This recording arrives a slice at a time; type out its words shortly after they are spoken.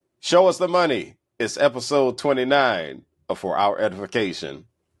Show us the money. It's episode 29 of For Our Edification.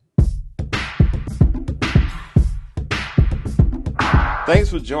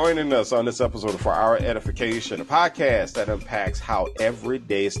 Thanks for joining us on this episode of For Our Edification, a podcast that unpacks how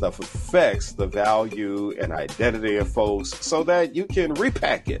everyday stuff affects the value and identity of folks so that you can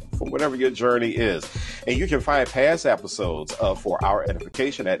repack it for whatever your journey is. And you can find past episodes of For Our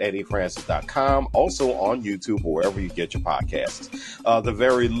Edification at eddiefrancis.com, also on YouTube or wherever you get your podcasts. The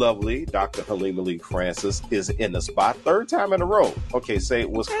very lovely Dr. Halima Lee Francis is in the spot, third time in a row. Okay, say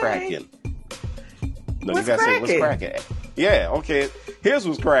what's cracking. No, you gotta say what's cracking. Yeah, okay. Here's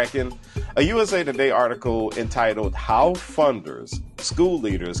what's cracking. A USA Today article entitled How Funders, School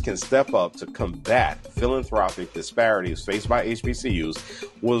Leaders Can Step Up to Combat Philanthropic Disparities Faced by HBCUs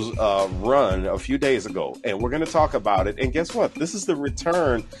was run a few days ago. And we're going to talk about it. And guess what? This is the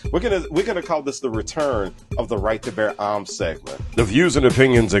return. We're going to call this the return of the Right to Bear Arms segment. The views and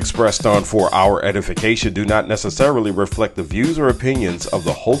opinions expressed on For Our Edification do not necessarily reflect the views or opinions of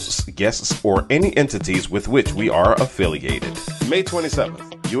the hosts, guests, or any entities with which we are affiliated. May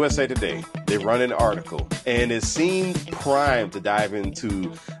 27th, USA Today, they run an article, and it seemed primed to dive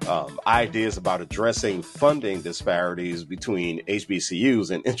into ideas about addressing funding disparities between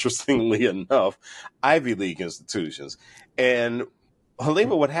HBCUs and, interestingly enough, Ivy League institutions. And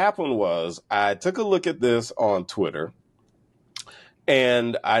Halima, what happened was I took a look at this on Twitter,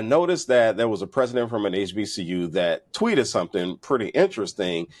 and I noticed that there was a president from an HBCU that tweeted something pretty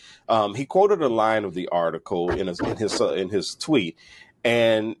interesting. He quoted a line of the article in his tweet,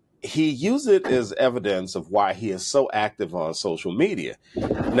 and he used it as evidence of why he is so active on social media.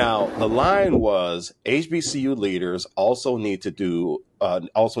 Now, the line was, HBCU leaders also need to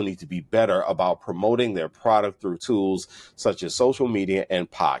be better about promoting their product through tools such as social media and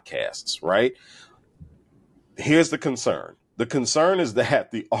podcasts, right? Here's the concern. The concern is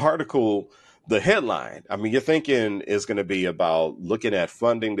that the article, the headline, I mean, you're thinking is going to be about looking at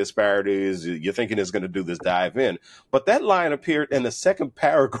funding disparities. You're thinking it's going to do this dive in. But that line appeared in the second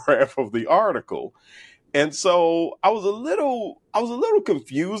paragraph of the article. And so I was a little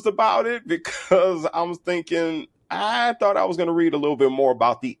confused about it because I was thinking, I thought I was going to read a little bit more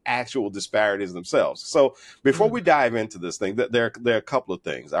about the actual disparities themselves. So before we dive into this thing, there are a couple of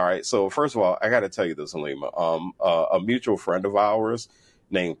things. All right. So first of all, I got to tell you this, Halima. A mutual friend of ours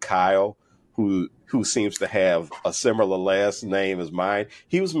named Kyle, who seems to have a similar last name as mine,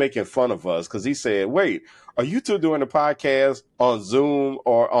 he was making fun of us because he said, wait, are you two doing a podcast on Zoom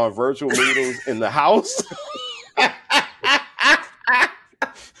or on virtual meetings in the house?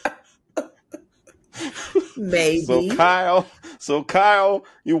 Maybe. So Kyle,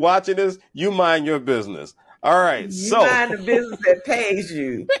 you watching this? You mind your business. All right. You mind the business that pays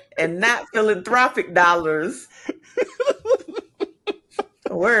you and not philanthropic dollars.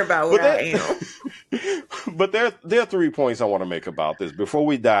 Don't worry about where I am. But there are 3 points I want to make about this before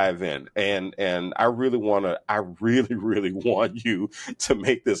we dive in. And I really want you to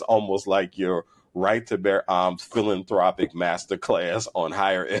make this almost like your Right to Bear Arms philanthropic masterclass on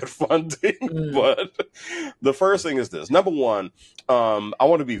higher ed funding. But the first thing is this. Number one, I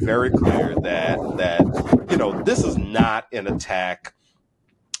want to be very clear that this is not an attack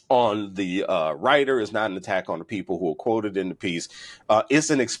on the writer. It's not an attack on the people who are quoted in the piece. It's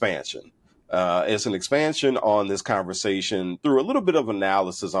an expansion. It's an expansion on this conversation through a little bit of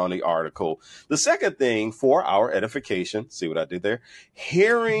analysis on the article. The second thing, for our edification, see what I did there?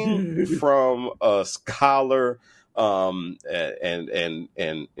 Hearing from a scholar and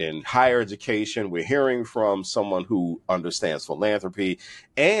in higher education, we're hearing from someone who understands philanthropy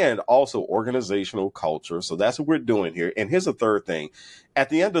and also organizational culture. So that's what we're doing here. And here's the third thing. At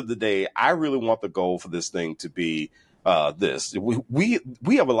the end of the day, I really want the goal for this thing to be this. We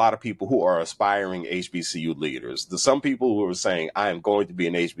have a lot of people who are aspiring HBCU leaders. There's some people who are saying, I am going to be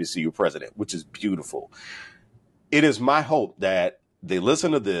an HBCU president, which is beautiful. It is my hope that they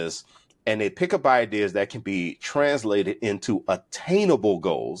listen to this and they pick up ideas that can be translated into attainable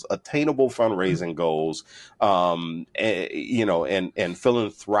goals, attainable fundraising goals, and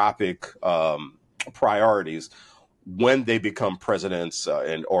philanthropic priorities when they become presidents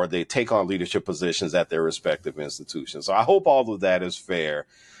or they take on leadership positions at their respective institutions. So I hope all of that is fair.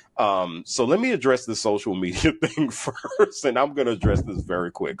 So let me address the social media thing first, and I'm going to address this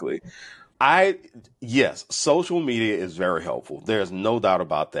very quickly. Yes, social media is very helpful. There's no doubt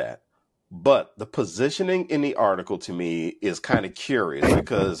about that. But the positioning in the article to me is kind of curious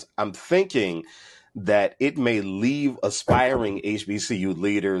because I'm thinking that it may leave aspiring HBCU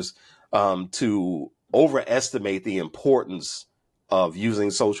leaders to overestimate the importance of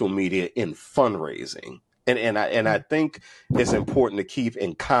using social media in fundraising. I think it's important to keep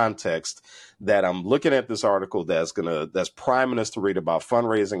in context that I'm looking at this article that's priming us to read about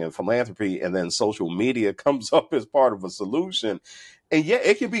fundraising and philanthropy, and then social media comes up as part of a solution. And yeah,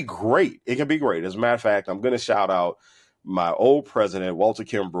 it can be great. It can be great. As a matter of fact, I'm going to shout out my old president, Walter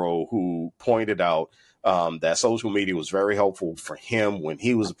Kimbrough, who pointed out that social media was very helpful for him when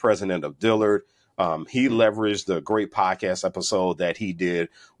he was the president of Dillard. He leveraged the great podcast episode that he did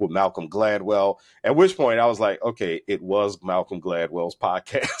with Malcolm Gladwell, at which point I was like, okay, it was Malcolm Gladwell's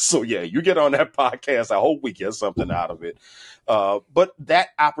podcast. So yeah, you get on that podcast. I hope we get something out of it. But that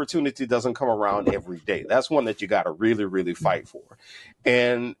opportunity doesn't come around every day. That's one that you got to really, really fight for.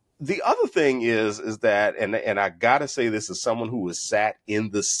 And the other thing is that, and I got to say this as someone who has sat in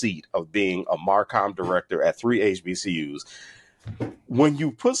the seat of being a Marcom director at 3 HBCUs, when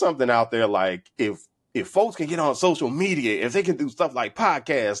you put something out there like if folks can get on social media, if they can do stuff like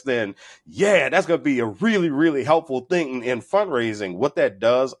podcasts, then yeah, that's going to be a really, really helpful thing in fundraising. What that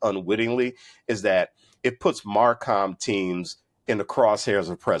does unwittingly is that it puts Marcom teams in the crosshairs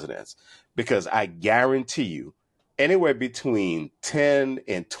of presidents, because I guarantee you anywhere between 10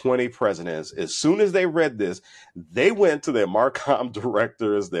 and 20 presidents, as soon as they read this, they went to their Marcom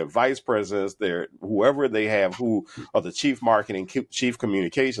directors, their vice presidents, their whoever they have, who are the chief marketing, chief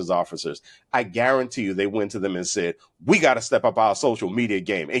communications officers. I guarantee you they went to them and said, we got to step up our social media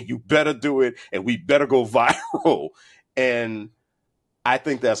game, and you better do it, and we better go viral. And I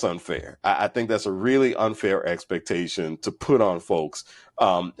think that's unfair. I think that's a really unfair expectation to put on folks,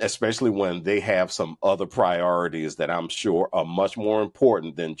 especially when they have some other priorities that I'm sure are much more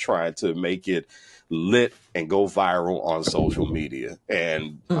important than trying to make it lit and go viral on social media.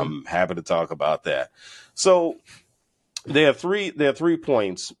 And I'm happy to talk about that. So there are three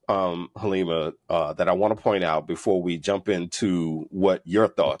points, Halima, that I want to point out before we jump into what your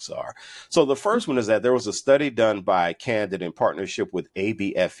thoughts are. So the first one is that there was a study done by Candid in partnership with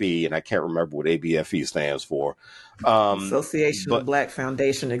ABFE, and I can't remember what ABFE stands for. Association of Black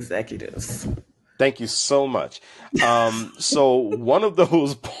Foundation Executives. Thank you so much. So one of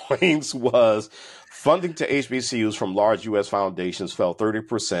those points was funding to HBCUs from large U.S. foundations fell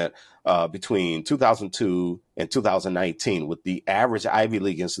 30% between 2002 and 2019, with the average Ivy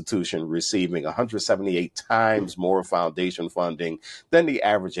League institution receiving 178 times more foundation funding than the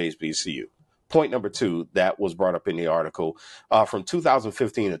average HBCU. Point number two that was brought up in the article, from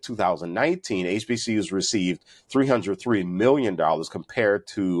 2015 to 2019, HBCUs received $303 million compared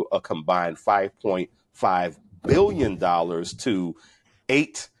to a combined $5.5 billion to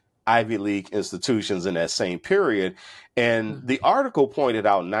 8 Ivy League institutions in that same period. And the article pointed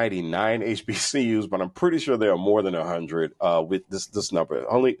out 99 HBCUs, but I'm pretty sure there are more than 100 with this number.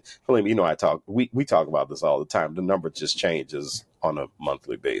 Only, you know, we talk about this all the time. The number just changes on a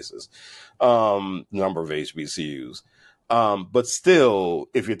monthly basis, number of HBCUs. But still,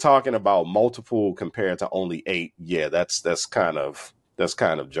 if you're talking about multiple compared to only 8, yeah, that's kind of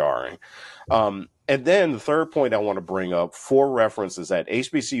jarring. And then the third point I want to bring up for reference is that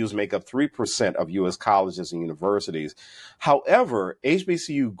HBCUs make up 3% of U.S. colleges and universities. However,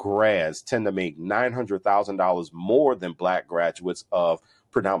 HBCU grads tend to make $900,000 more than Black graduates of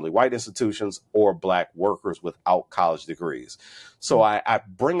predominantly white institutions or Black workers without college degrees. So I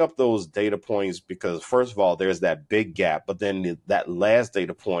bring up those data points because, first of all, there's that big gap. But then that last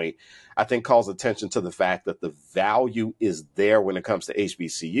data point, I think, calls attention to the fact that the value is there when it comes to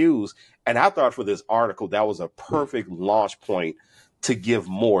HBCUs. And I thought for this article, that was a perfect launch point to give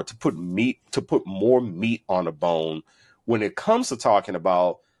more, to put more meat on the bone when it comes to talking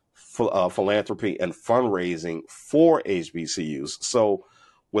about philanthropy and fundraising for HBCUs. So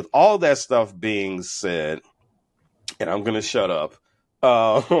with all that stuff being said, and I'm going to shut up.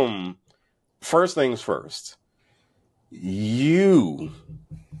 First things first, you,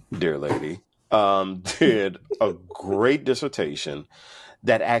 dear lady, did a great dissertation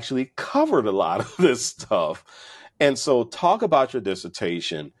that actually covered a lot of this stuff. And so talk about your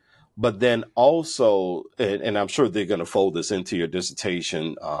dissertation, but then also, and I'm sure they're going to fold this into your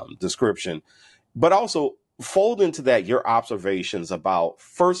dissertation description, but also fold into that your observations about,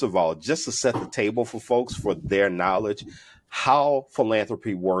 first of all, just to set the table for folks for their knowledge, how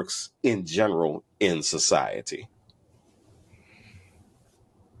philanthropy works in general in society.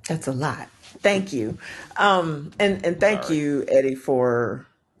 That's a lot. Thank you. And thank you, Eddie, for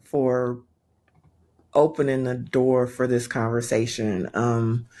opening the door for this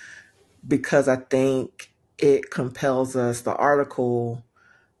conversation. Because I think it compels us, the article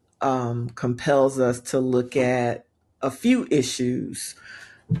compels us to look at a few issues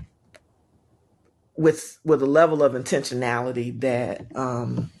with a level of intentionality that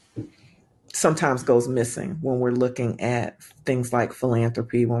sometimes goes missing when we're looking at things like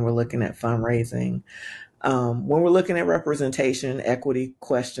philanthropy, when we're looking at fundraising, when we're looking at representation, equity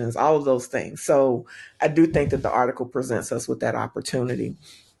questions, all of those things. So I do think that the article presents us with that opportunity.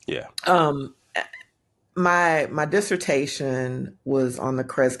 Yeah. My dissertation was on the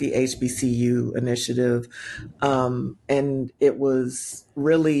Kresge HBCU initiative, and it was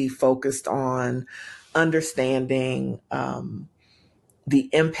really focused on understanding the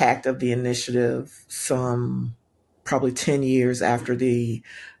impact of the initiative some probably 10 years after the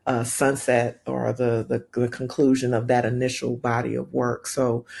sunset or the conclusion of that initial body of work.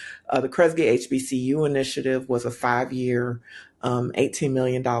 So the Kresge HBCU initiative was a 5-year, $18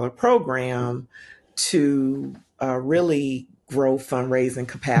 million program to really grow fundraising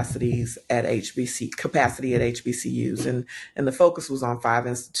capacity at HBCUs. And the focus was on 5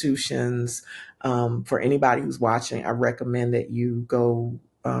 institutions. For anybody who's watching, I recommend that you go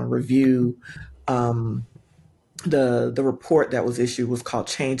review the report that was issued. Was called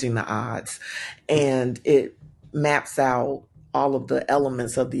Changing the Odds, and it maps out all of the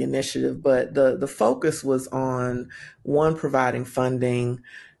elements of the initiative. But the focus was on, one, providing funding,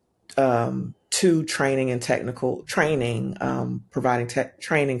 2, training and technical training, providing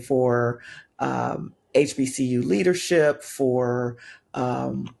training for HBCU leadership, for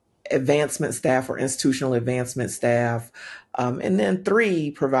advancement staff or institutional advancement staff, and then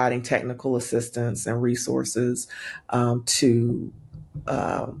 3, providing technical assistance and resources to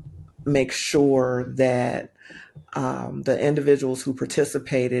make sure that the individuals who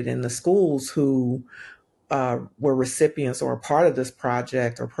participated in the schools who were recipients or a part of this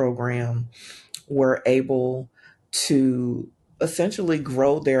project or program were able to essentially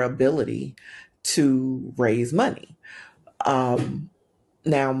grow their ability to raise money.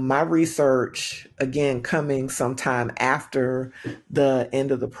 Now, my research, again, coming sometime after the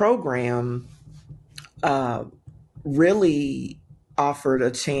end of the program, really offered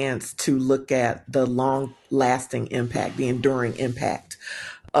a chance to look at the long-lasting impact, the enduring impact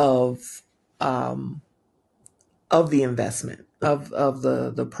of the investment of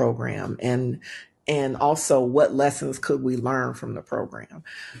the program, and also what lessons could we learn from the program.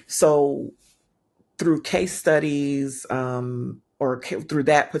 So through case studies, through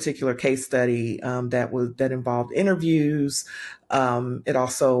that particular case study that involved interviews, it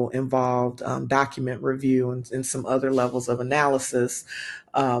also involved document review and some other levels of analysis.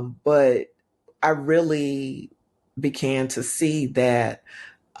 But I really began to see that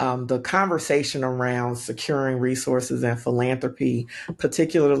the conversation around securing resources and philanthropy,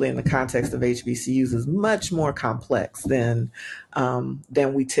 particularly in the context of HBCUs, is much more complex than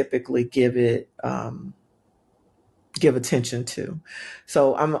we typically give attention to.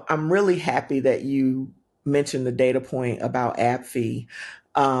 So I'm really happy that you mentioned the data point about ABFE.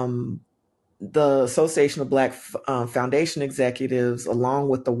 The Association of Black Foundation Executives, along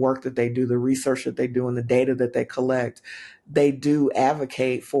with the work that they do, the research that they do, and the data that they collect, they do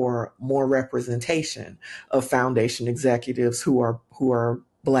advocate for more representation of foundation executives who are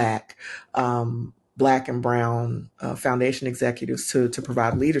Black, Black and brown foundation executives to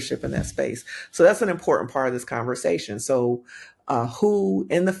provide leadership in that space. So that's an important part of this conversation. So who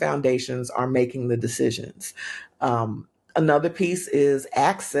in the foundations are making the decisions? Another piece is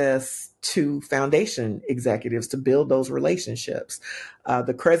access to foundation executives to build those relationships.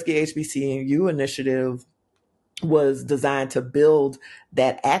 The Kresge HBCU initiative was designed to build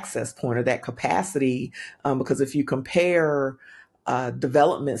that access point or that capacity, because if you compare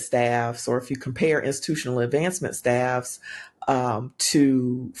development staffs, or if you compare institutional advancement staffs from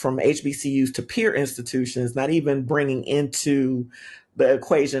HBCUs to peer institutions, not even bringing into the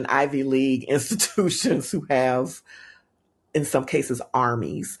equation Ivy League institutions who have, in some cases,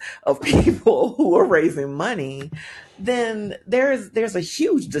 armies of people who are raising money, then there's a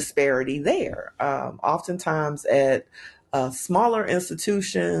huge disparity there. Oftentimes at smaller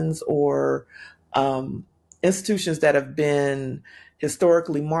institutions, or institutions that have been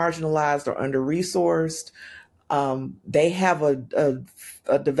historically marginalized or under-resourced, they have a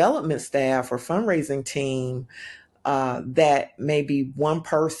development staff or fundraising team that may be one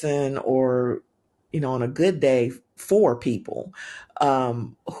person, or, on a good day, 4 people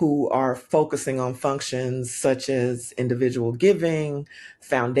who are focusing on functions such as individual giving,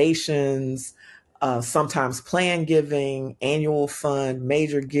 foundations, sometimes plan giving, annual fund,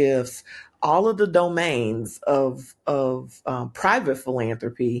 major gifts, all of the domains of private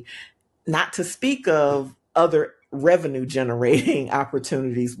philanthropy, not to speak of other revenue generating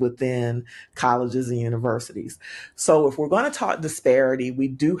opportunities within colleges and universities. So if we're going to talk disparity, we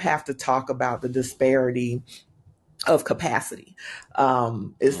do have to talk about the disparity of capacity.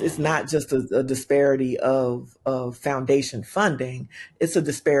 It's not just a disparity of foundation funding, it's a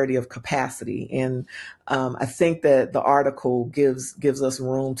disparity of capacity. And I think that the article gives us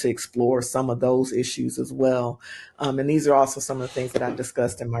room to explore some of those issues as well. And these are also some of the things that I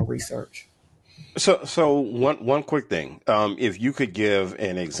discussed in my research. So one quick thing, if you could give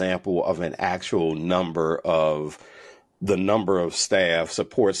an example of an actual number of the number of staff,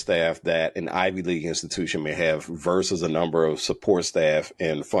 support staff that an Ivy League institution may have versus a number of support staff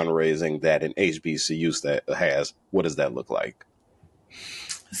and fundraising that an HBCU has, what does that look like?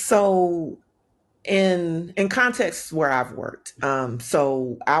 So in contexts where I've worked,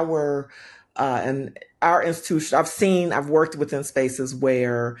 so and our institution, I've worked within spaces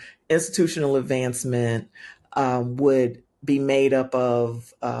where institutional advancement would be made up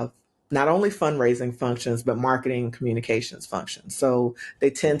of not only fundraising functions, but marketing and communications functions. So they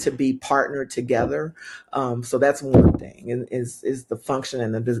tend to be partnered together. So that's one thing, and is the function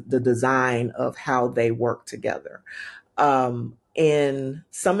and the design of how they work together. In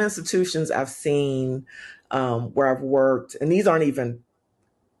some institutions I've seen where I've worked, and these aren't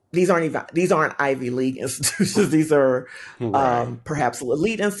Ivy League institutions. These are perhaps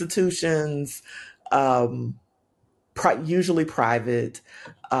elite institutions, usually private,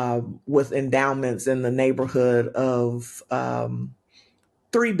 with endowments in the neighborhood of $3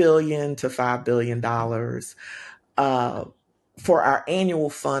 billion to $5 billion. For our annual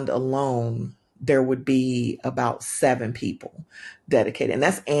fund alone, there would be about 7 people dedicated, and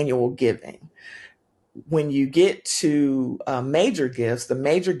that's annual giving. When you get to major gifts, the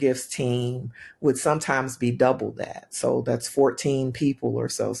major gifts team would sometimes be double that. So that's 14 people or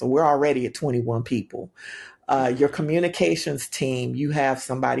so. So we're already at 21 people. Your communications team, you have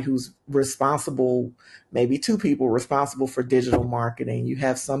somebody who's responsible, maybe 2 people responsible for digital marketing. You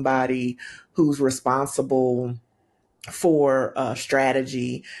have somebody who's responsible for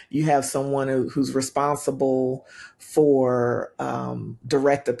strategy. You have someone who's responsible for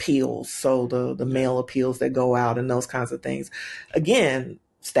direct appeals, so the mail appeals that go out and those kinds of things. Again,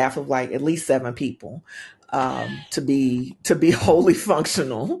 staff of like at least 7 people to be wholly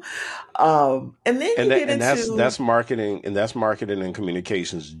functional. And then that's marketing, and that's marketing and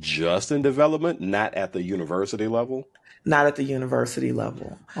communications just in development, not at the university level. Not at the university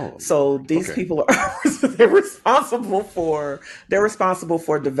level. Oh, so these people are they're responsible for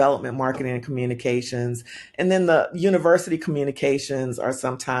development, marketing, and communications. And then the university communications are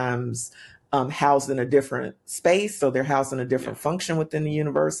sometimes housed in a different space. So they're housed in a different function within the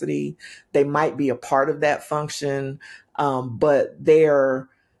university. They might be a part of that function, but they're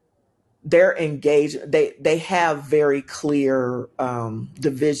engaged. They have very clear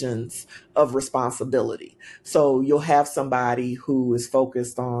divisions of responsibility. So you'll have somebody who is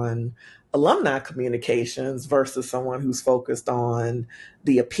focused on alumni communications versus someone who's focused on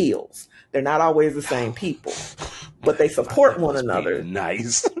the appeals. They're not always the same people, but they support one another.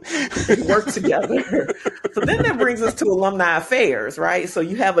 Nice. They work together. So then that brings us to alumni affairs, right? So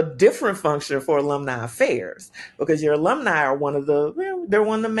you have a different function for alumni affairs because your alumni are they're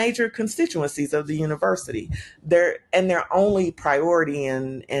one of the major constituencies of the university. Their only priority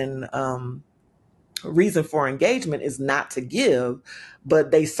and reason for engagement is not to give,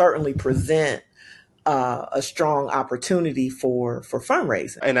 but they certainly present a strong opportunity for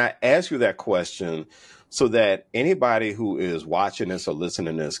fundraising. And I ask you that question so that anybody who is watching this or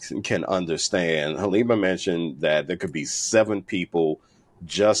listening to this can understand. Halima mentioned that there could be 7 people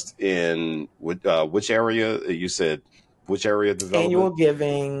just in which area? You said which area of development? Annual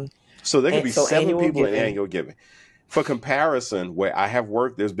giving. So there could be 7 people in annual giving. For comparison, where I have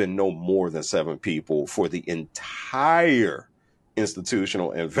worked, there's been no more than 7 people for the entire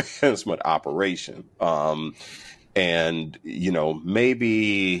institutional advancement operation. And,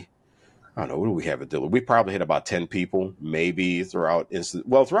 maybe, I don't know, what do we have at Dillard? We probably had about 10 people, maybe throughout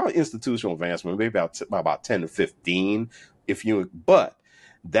institutional advancement, maybe about 10 to 15, but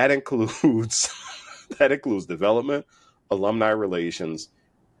that includes development, alumni relations,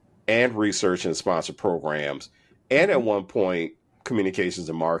 and research and sponsored programs. And at one point, communications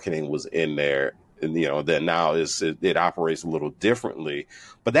and marketing was in there. And, then now it operates a little differently.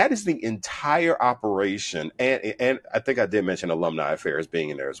 But that is the entire operation. And I think I did mention alumni affairs being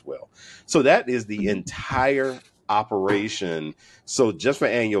in there as well. So that is the entire operation. So just for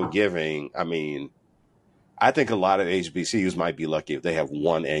annual giving, I think a lot of HBCUs might be lucky if they have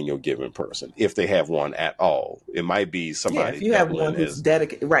one annual giving person, if they have one at all. It might be somebody. Yeah, if you have one who's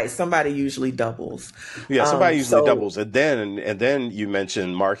dedicated, right? Somebody usually doubles. Yeah, somebody usually doubles, and then you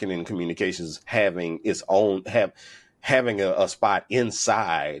mentioned marketing and communications having its own having a spot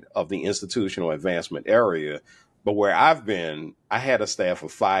inside of the institutional advancement area. But where I've been, I had a staff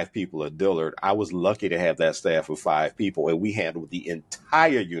of 5 people at Dillard. I was lucky to have that staff of 5 people, and we handled the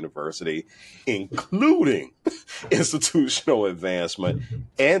entire university, including institutional advancement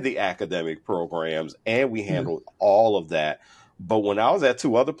and the academic programs, and we handled all of that. But when I was at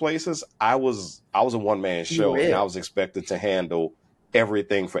 2 other places, I was a one-man You were show, and I it. was expected to handle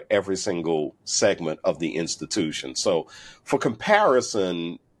everything for every single segment of the institution. So for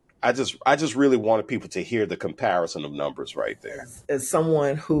comparison, I just really wanted people to hear the comparison of numbers right there. As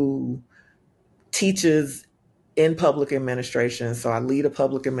someone who teaches in public administration, so I lead a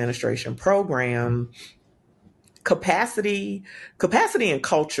public administration program. Capacity and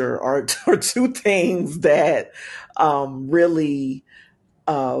culture are two things that really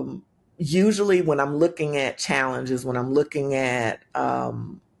usually when I'm looking at challenges, when I'm looking at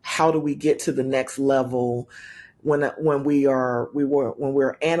how do we get to the next level, when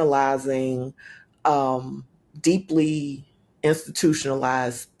we're analyzing deeply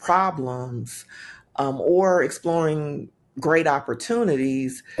institutionalized problems or exploring great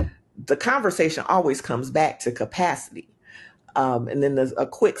opportunities, the conversation always comes back to capacity. And then there's a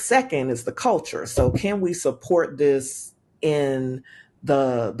quick second is the culture. So can we support this in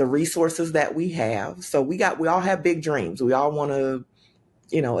the resources that we have? So we all have big dreams. We all want to,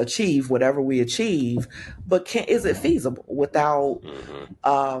 achieve whatever we achieve, but is it feasible without,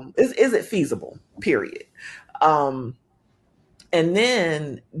 is it feasible, period? And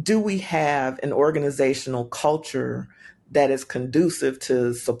then do we have an organizational culture that is conducive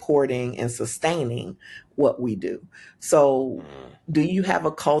to supporting and sustaining what we do? So do you have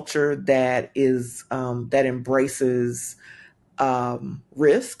a culture that is that embraces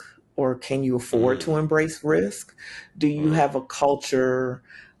risk, or can you afford to embrace risk? Do you have a culture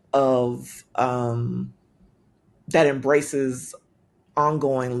of that embraces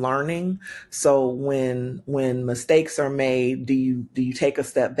ongoing learning? So when mistakes are made, do you take a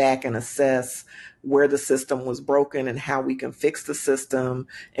step back and assess where the system was broken and how we can fix the system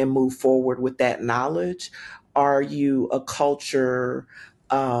and move forward with that knowledge? Are you a culture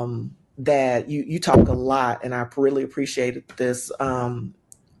that you talk a lot, and I really appreciated this,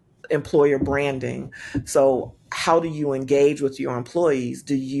 employer branding. So how do you engage with your employees?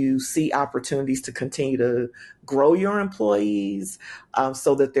 Do you see opportunities to continue to grow your employees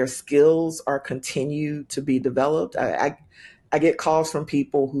so that their skills are continued to be developed? I get calls from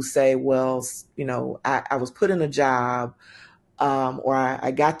people who say, well, I was put in a job or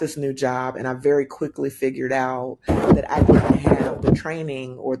I got this new job and I very quickly figured out that I didn't have the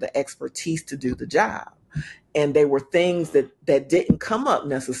training or the expertise to do the job. And they were things that didn't come up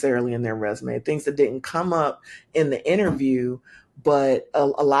necessarily in their resume, things that didn't come up in the interview, but a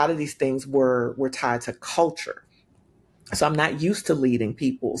lot of these things were tied to culture. So I'm not used to leading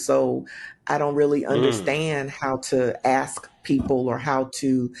people. So I don't really understand how to ask people or how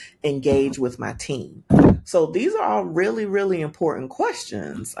to engage with my team. So these are all really, really important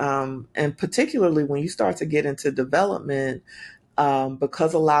questions. And particularly when you start to get into development,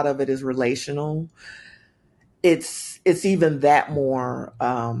 because a lot of it is relational, it's even that more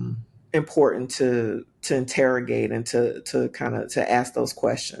important to interrogate and to kind of to ask those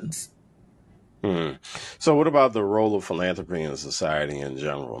questions. So what about the role of philanthropy in society in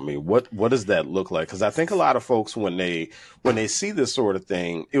general? I mean, what does that look like? Because I think a lot of folks, when they see this sort of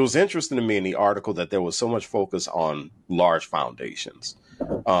thing, it was interesting to me in the article that there was so much focus on large foundations.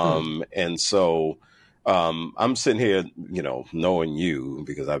 And so I'm sitting here, knowing you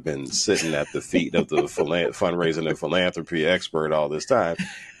because I've been sitting at the feet of the fundraising and philanthropy expert all this time.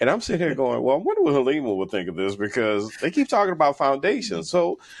 And I'm sitting here going, well, I wonder what Halima would think of this because they keep talking about foundations.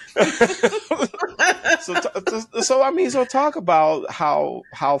 So, so talk about how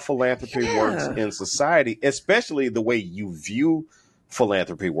philanthropy works in society, especially the way you view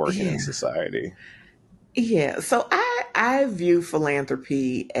philanthropy working in society. Yeah. So I view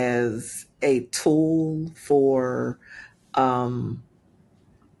philanthropy as a tool for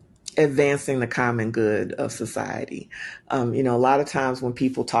advancing the common good of society. A lot of times when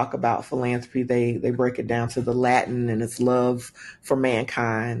people talk about philanthropy, they break it down to the Latin, and it's love for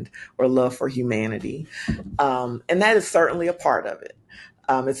mankind or love for humanity. And that is certainly a part of it.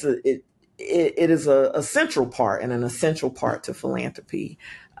 It is a central part and an essential part to philanthropy.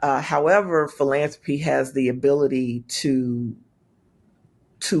 However, philanthropy has the ability to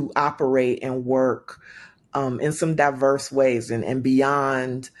operate and work in some diverse ways and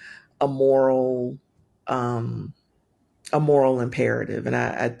beyond a moral imperative. And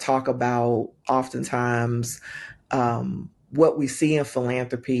I talk about oftentimes what we see in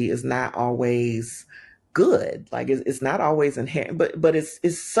philanthropy is not always good. Like it's not always inherent, but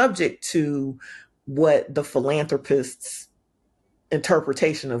it's subject to what the philanthropist's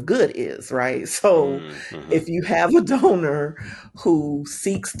interpretation of good is, right? So if you have a donor who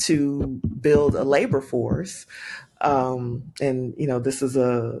seeks to build a labor force, and this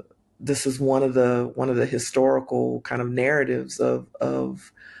is one of the historical kind of narratives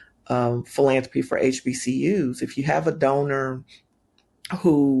of philanthropy for HBCUs. If you have a donor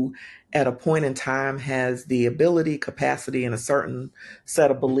who at a point in time has the ability, capacity, and a certain set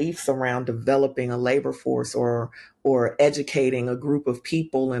of beliefs around developing a labor force or educating a group of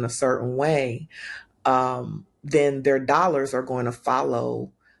people in a certain way, then their dollars are going to follow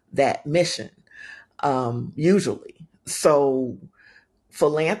that mission, usually. So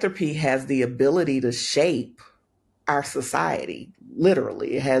philanthropy has the ability to shape our society.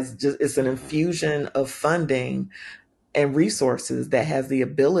 Literally, it's an infusion of funding and resources that has the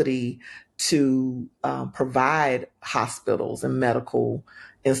ability to provide hospitals and medical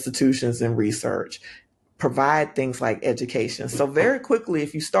institutions and research, provide things like education. So very quickly,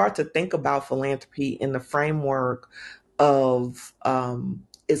 if you start to think about philanthropy in the framework of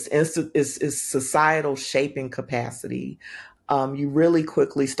its societal shaping capacity, you really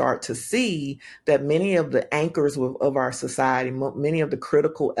quickly start to see that many of the anchors of our society, many of the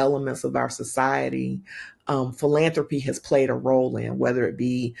critical elements of our society, philanthropy has played a role in, whether it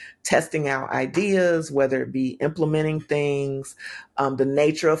be testing out ideas, whether it be implementing things. The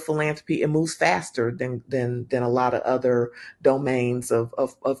nature of philanthropy, it moves faster than a lot of other domains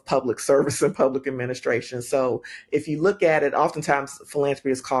of public service and public administration. So if you look at it, oftentimes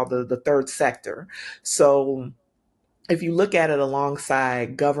philanthropy is called the third sector. So if you look at it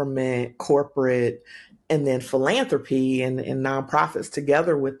alongside government, corporate, and then philanthropy and nonprofits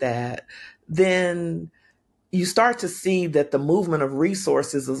together with that, then you start to see that the movement of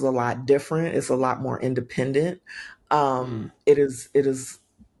resources is a lot different. It's a lot more independent. It is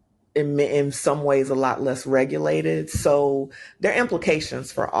in some ways a lot less regulated. So there are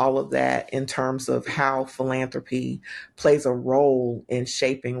implications for all of that in terms of how philanthropy plays a role in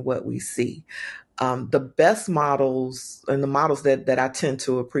shaping what we see. The best models and the models that I tend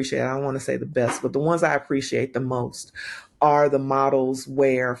to appreciate, I don't want to say the best, but the ones I appreciate the most are the models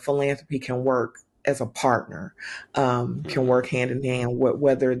where philanthropy can work as a partner, can work hand in hand,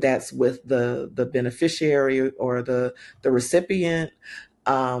 whether that's with the beneficiary or the recipient,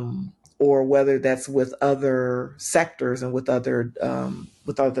 or whether that's with other sectors and with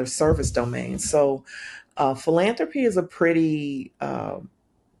other service domains. So philanthropy is a pretty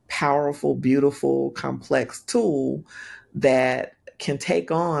powerful, beautiful, complex tool that can take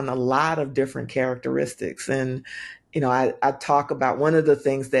on a lot of different characteristics. And, I talk about one of the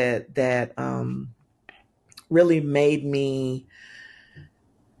things that really made me,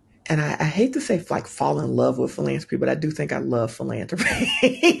 and I hate to say like fall in love with philanthropy, but I do think I love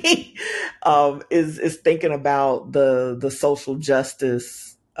philanthropy, is thinking about the social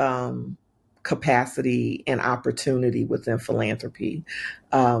justice capacity and opportunity within philanthropy.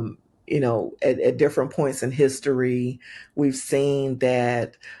 At different points in history, we've seen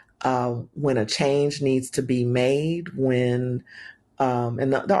that when a change needs to be made, and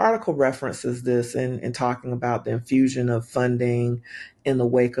the article references this in talking about the infusion of funding in the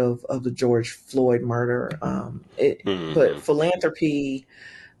wake of the George Floyd murder. But philanthropy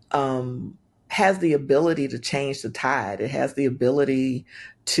has the ability to change the tide. It has the ability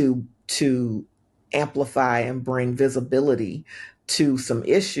to amplify and bring visibility to some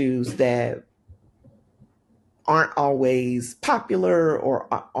issues that aren't always popular or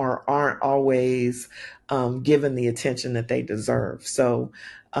aren't always given the attention that they deserve. So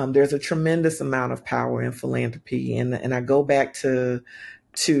there's a tremendous amount of power in philanthropy. And I go back to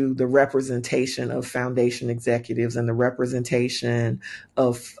the representation of foundation executives and the representation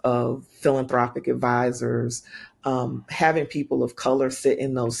of philanthropic advisors, having people of color sit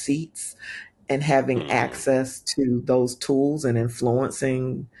in those seats and having access to those tools and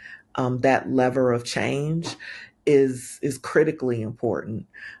influencing that lever of change is critically important.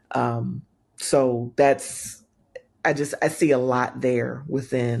 So I see a lot there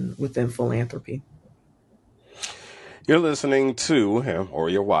within philanthropy. You're listening to, or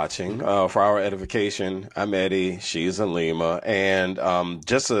you're watching, For Our Edification. I'm Eddie. She's Alima. And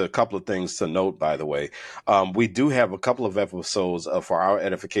just a couple of things to note, by the way. We do have a couple of episodes For Our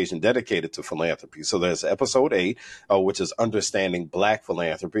Edification dedicated to philanthropy. So there's episode 8, which is Understanding Black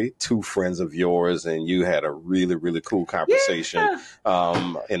Philanthropy. 2 friends of yours, and you had a really, really cool conversation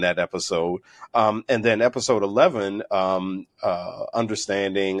in that episode. And then episode 11,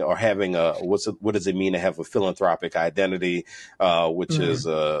 understanding or having what does it mean to have a philanthropic identity? identity, which is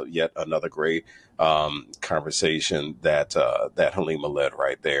yet another great conversation that Halima led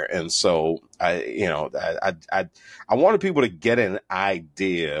right there. And so I wanted people to get an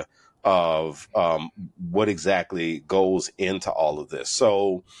idea of what exactly goes into all of this.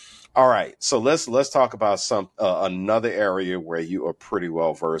 So, all right, so let's talk about another area where you are pretty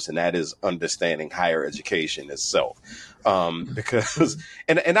well versed, and that is understanding higher education itself. Because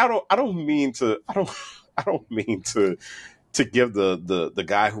and I don't mean to give the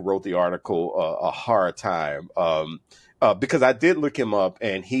guy who wrote the article a hard time. Because I did look him up,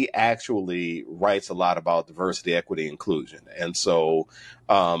 and he actually writes a lot about diversity, equity, inclusion. And so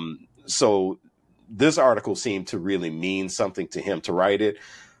this article seemed to really mean something to him to write it.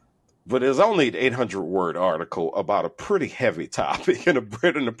 But it's only an 800-word article about a pretty heavy topic and a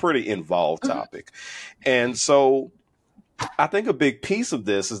pretty involved topic. And so I think a big piece of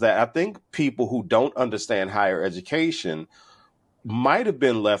this is that I think people who don't understand higher education might have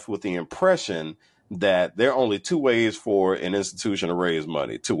been left with the impression that there are only two ways for an institution to raise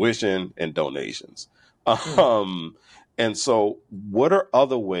money: tuition and donations. And so what are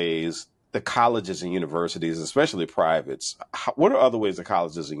other ways the colleges and universities, especially privates, what are other ways the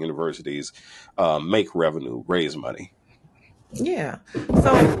colleges and universities make revenue, raise money? Yeah.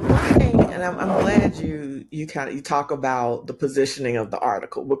 So one thing, and I'm glad you talk about the positioning of the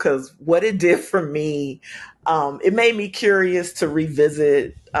article, because what it did for me, it made me curious to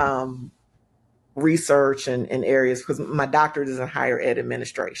revisit research and areas, because my doctorate is in higher ed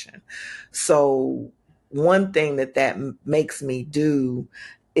administration. So one thing that makes me do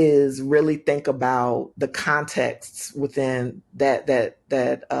is really think about the contexts within that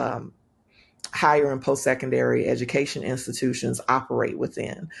higher and post-secondary education institutions operate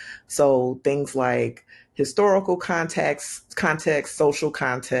within. So things like historical context, social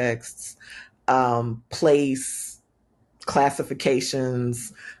contexts, place,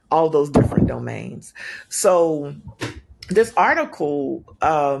 classifications, all those different domains. So this article,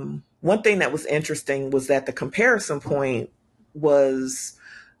 one thing that was interesting was that the comparison point was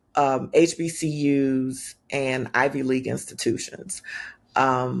HBCUs and Ivy League institutions.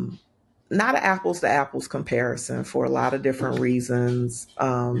 Not an apples to apples comparison for a lot of different reasons.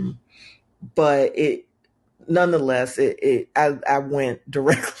 But nonetheless, I went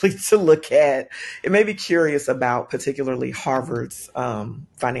directly to look at, it made me curious about particularly Harvard's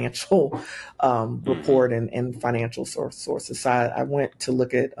financial report and financial sources. So I went to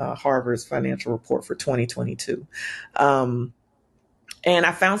look at Harvard's financial report for 2022. And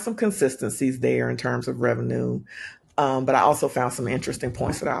I found some consistencies there in terms of revenue. But I also found some interesting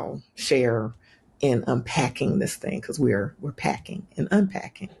points that I'll share in unpacking this thing, because we're packing and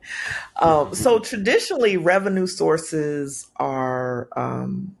unpacking. So traditionally, revenue sources are,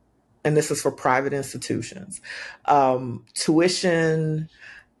 and this is for private institutions, tuition,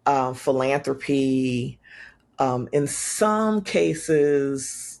 philanthropy, in some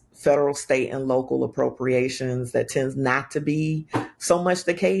cases, federal, state, and local appropriations. That tends not to be so much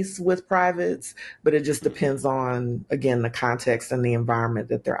the case with privates, but it just depends on, again, the context and the environment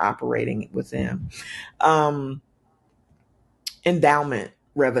that they're operating within. Endowment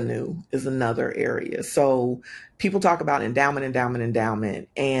revenue is another area. So people talk about endowment,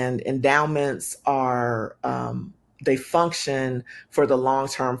 and endowments are, they function for the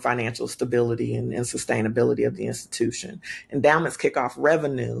long-term financial stability and sustainability of the institution. Endowments kick off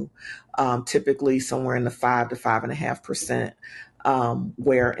revenue, typically somewhere in the 5 to 5.5%,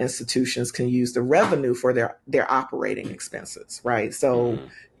 where institutions can use the revenue for their operating expenses, right? So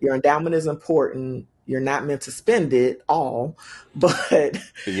your endowment is important. You're not meant to spend it all, but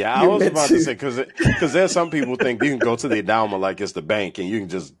yeah, I was about to say, because there's some people think you can go to the endowment like it's the bank and you can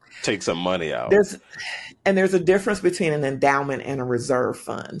just take some money out. There's a difference between an endowment and a reserve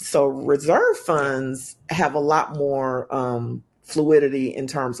fund. So reserve funds have a lot more fluidity in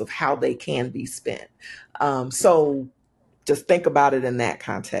terms of how they can be spent. So just think about it in that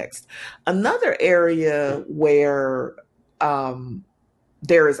context. Another area where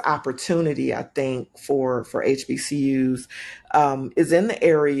there is opportunity, I think, for HBCUs is in the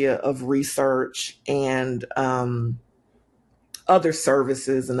area of research and other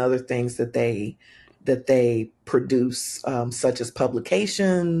services and other things that they produce, such as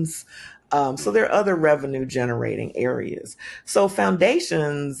publications. So there are other revenue generating areas. So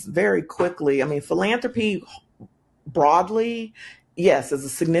foundations, very quickly, I mean, philanthropy broadly, yes, is a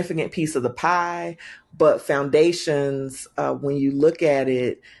significant piece of the pie, but foundations, when you look at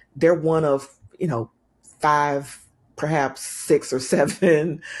it, they're one of, 5, perhaps 6 or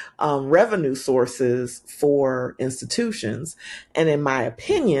 7 revenue sources for institutions. And in my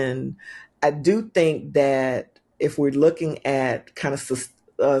opinion, I do think that if we're looking at kind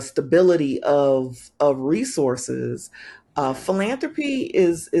of stability of resources, philanthropy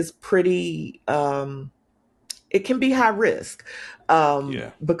is pretty. It can be high risk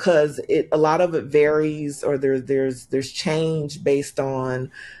Yeah. because a lot of it varies, or there's change based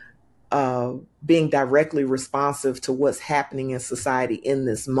on uh, being directly responsive to what's happening in society in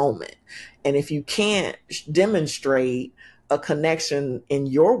this moment. And if you can't demonstrate a connection in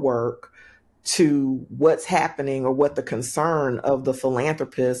your work to what's happening or what the concern of the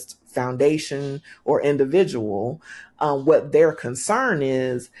philanthropist, foundation, or individual, what their concern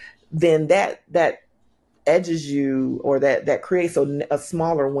is, then that edges you, or that creates a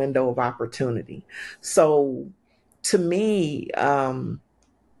smaller window of opportunity. So to me,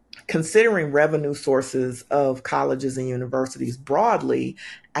 considering revenue sources of colleges and universities broadly,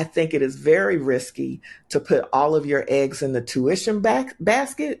 I think it is very risky to put all of your eggs in the tuition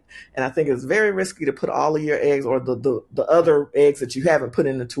basket. And I think it's very risky to put all of your eggs, or the other eggs that you haven't put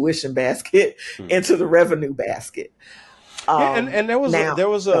in the tuition basket, into the revenue basket. Yeah, and there was Now, there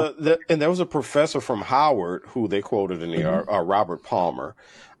was a professor from Howard who they quoted in the Robert Palmer,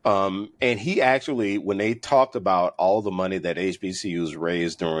 and he actually, when they talked about all the money that HBCUs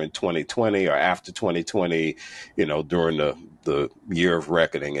raised during 2020 or after 2020, during the year of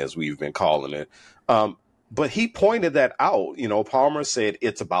reckoning, as we've been calling it, but he pointed that out. Palmer said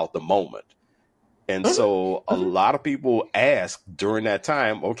it's about the moment. And so a lot of people ask during that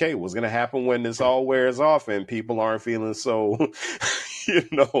time, okay, what's going to happen when this all wears off and people aren't feeling so,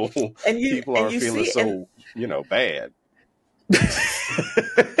 people aren't feeling so, bad.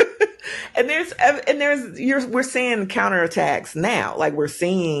 We're seeing counterattacks now. Like, we're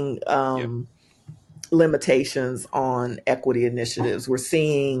seeing limitations on equity initiatives. We're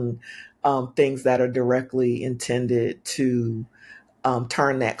seeing things that are directly intended to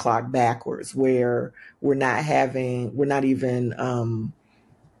turn that clock backwards, where we're not even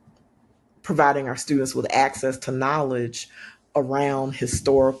providing our students with access to knowledge around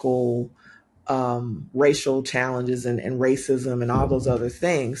historical racial challenges and racism and all those other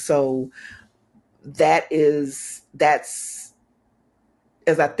things. So that's,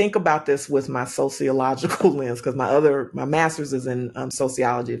 as I think about this with my sociological lens, because my master's is in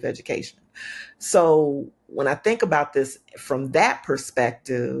sociology of education. So when I think about this from that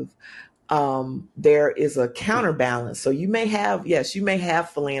perspective, there is a counterbalance. So you may have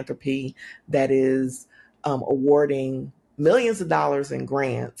philanthropy that is awarding millions of dollars in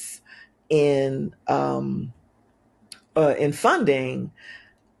grants in funding,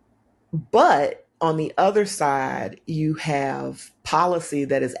 but on the other side, you have policy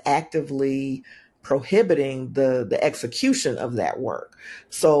that is actively prohibiting the execution of that work.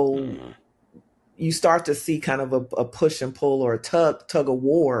 So you start to see kind of a push and pull, or a tug of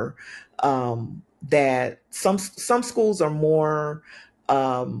war, that some schools are more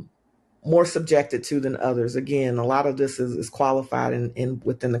subjected to than others. Again, a lot of this is qualified in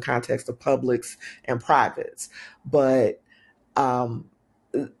within the context of publics and privates, but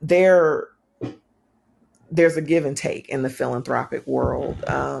there's a give and take in the philanthropic world,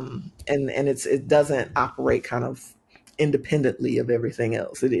 and it doesn't operate kind of independently of everything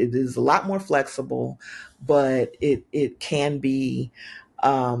else. It is a lot more flexible, but it can be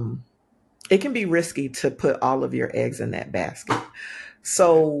risky to put all of your eggs in that basket.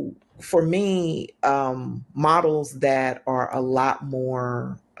 So for me, models that are a lot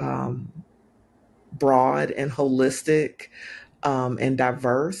more broad and holistic and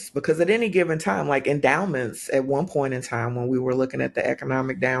diverse, because at any given time, like endowments, at one point in time when we were looking at the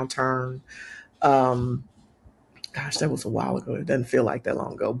economic downturn, gosh, that was a while ago. It doesn't feel like that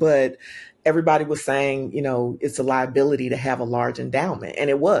long ago, but everybody was saying, it's a liability to have a large endowment, and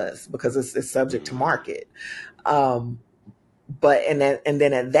it was, because it's subject to market. But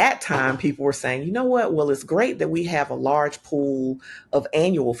then at that time, people were saying, you know what? Well, it's great that we have a large pool of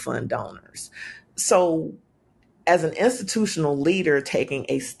annual fund donors. So, as an institutional leader, taking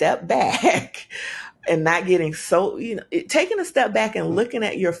a step back and not getting taking a step back and looking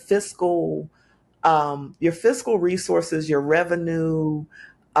at your fiscal resources, your revenue,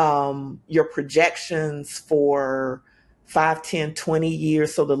 your projections for 5, 10, 20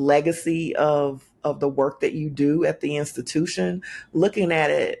 years. So the legacy of the work that you do at the institution, looking at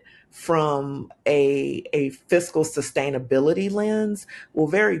it from a fiscal sustainability lens will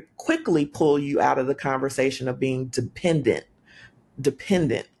very quickly pull you out of the conversation of being dependent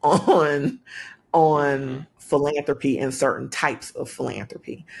on philanthropy and certain types of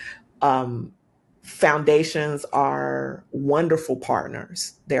philanthropy. Foundations are wonderful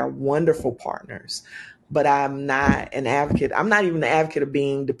partners. They are wonderful partners. but I'm not an advocate. I'm not even an advocate of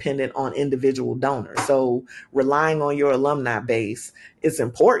being dependent on individual donors. So relying on your alumni base is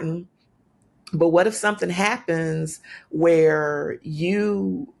important. But what if something happens where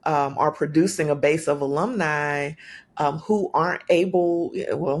you are producing a base of alumni who aren't able,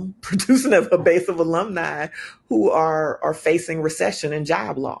 producing a base of alumni who are facing recession and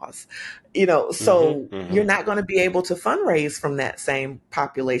job loss, so you're not going to be able to fundraise from that same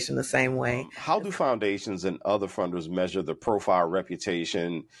population the same way. How do foundations and other funders measure the profile,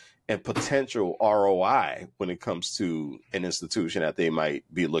 reputation, and potential ROI when it comes to an institution that they might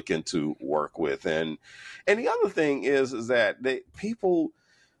be looking to work with? And the other thing is that people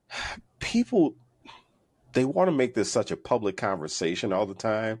they want to make this such a public conversation all the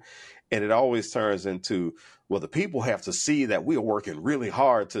time. And it always turns into, well, the people have to see that we are working really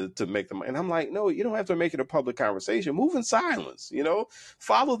hard to make them. And I'm like, no, you don't have to make it a public conversation. Move in silence,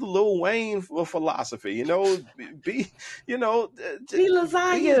 follow the Lil Wayne philosophy, be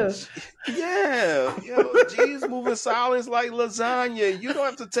lasagna. G's move in silence like lasagna. You don't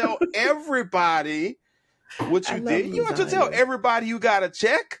have to tell everybody what you did. You don't have to tell everybody you got a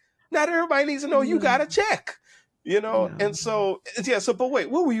check. Not everybody needs to know you got a check, and so, but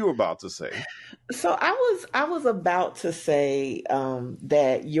wait, what were you about to say? So I was about to say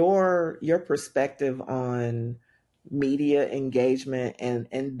that your perspective on media engagement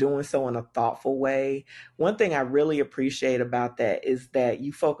and doing so in a thoughtful way. One thing I really appreciate about that is that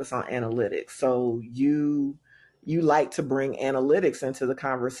you focus on analytics. So you like to bring analytics into the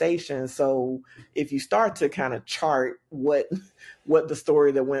conversation. So if you start to kind of chart what the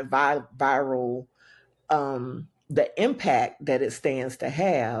story that went viral, the impact that it stands to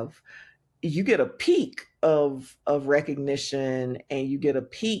have, you get a peak of recognition, and you get a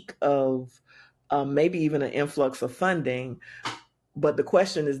peak of maybe even an influx of funding. But the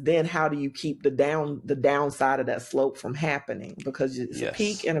question is then, how do you keep the downside of that slope from happening? Because it's a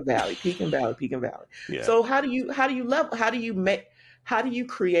peak and a valley, peak and valley, peak and valley. Yeah. So how do you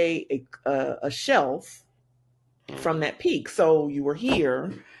create a shelf from that peak? So you were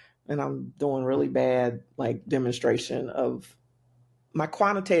here, and I'm doing really bad demonstration of my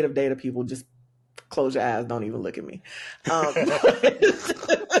quantitative data. People just close your eyes, don't even look at me.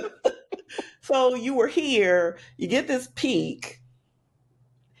 So you were here, you get this peak,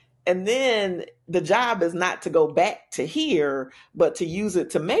 and then the job is not to go back to here, but to use it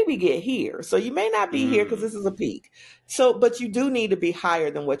to maybe get here. So you may not be here because this is a peak. So, but you do need to be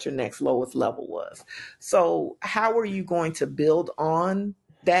higher than what your next lowest level was. So how are you going to build on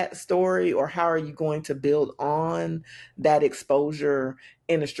that story, or how are you going to build on that exposure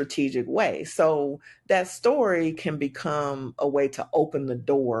in a strategic way? So that story can become a way to open the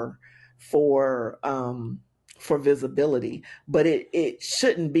door for visibility, but it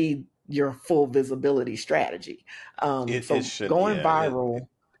shouldn't be your full visibility strategy. Going viral.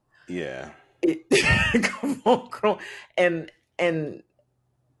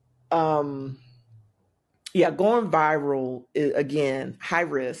 Going viral is, again, high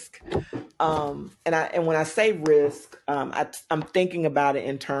risk. And when I say risk, I'm thinking about it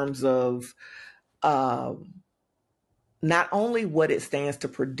in terms of not only what it stands to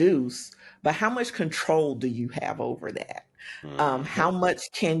produce, but how much control do you have over that? How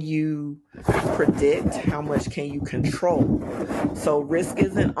much can you predict? How much can you control? So risk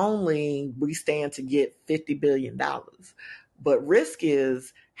isn't only we stand to get $50 billion, but risk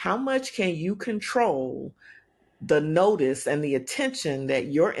is how much can you control the notice and the attention that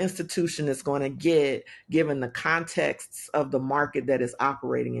your institution is going to get given the contexts of the market that it's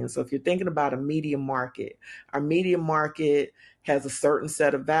operating in. So if you're thinking about a media market, our media market has a certain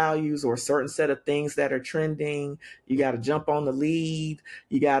set of values or a certain set of things that are trending. You got to jump on the lead.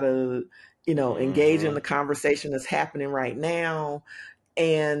 You got to, engage in the conversation that's happening right now.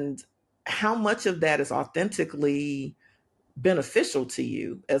 And how much of that is authentically beneficial to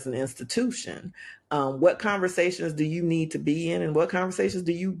you as an institution? What conversations do you need to be in, and what conversations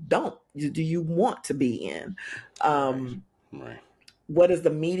do you want to be in? Right. What is the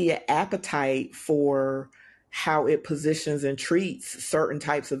media appetite for how it positions and treats certain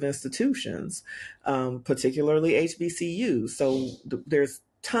types of institutions, particularly HBCUs? So there's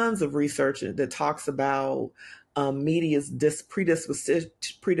tons of research that talks about media's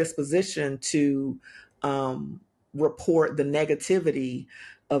predisposition to report the negativity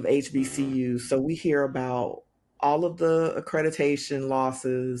of HBCUs. So we hear about all of the accreditation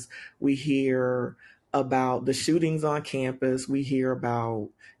losses. We hear about the shootings on campus. We hear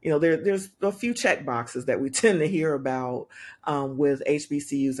about, there's a few check boxes that we tend to hear about with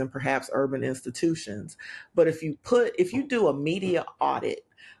HBCUs and perhaps urban institutions. But if you do a media audit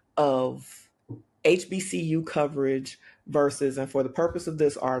of HBCU coverage versus, and for the purpose of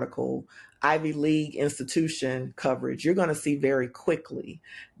this article, Ivy League institution coverage, you're going to see very quickly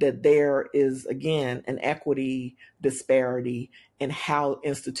that there is, again, an equity disparity in how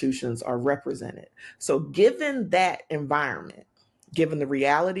institutions are represented. So given that environment, given the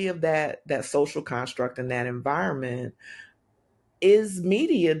reality of that social construct and that environment, is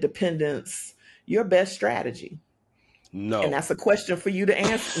media dependence your best strategy? No. And that's a question for you to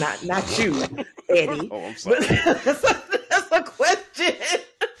answer. Not you, Eddie. Oh, I'm sorry. But that's a question.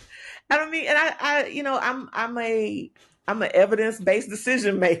 I mean, and I'm an evidence-based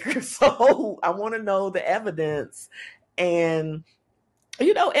decision maker. So I want to know the evidence. And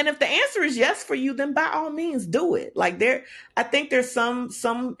and if the answer is yes for you, then by all means do it. Like I think there's some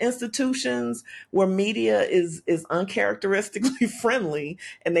institutions where media is uncharacteristically friendly,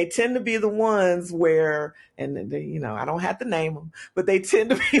 and they tend to be the ones where, and they, I don't have to name them, but they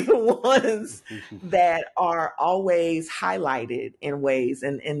tend to be the ones that are always highlighted in ways,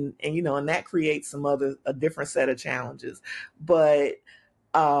 and that creates a different set of challenges. But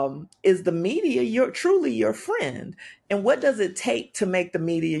is the media truly your friend? And what does it take to make the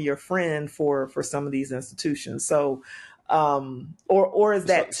media your friend for some of these institutions? So, or is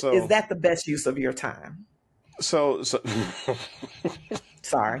that is that the best use of your time? So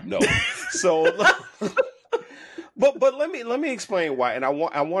Sorry. No. So but let me explain why, and I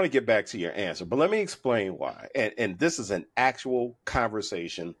want to get back to your answer, but let me explain why. And this is an actual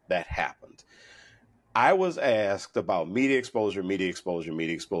conversation that happened. I was asked about media exposure.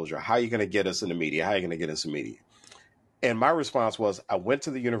 How are you going to get us in the media? How are you going to get us in media? And my response was, I went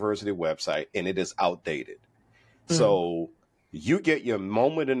to the university website and it is outdated. So you get your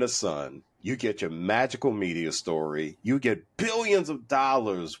moment in the sun, you get your magical media story, you get billions of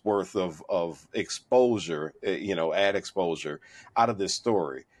dollars worth of exposure, ad exposure out of this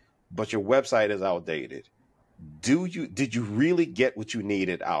story, but your website is outdated. Did you really get what you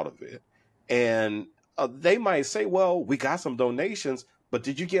needed out of it? And they might say, well, we got some donations, but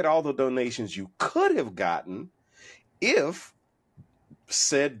did you get all the donations you could have gotten if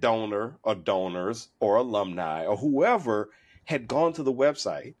said donor or donors or alumni or whoever had gone to the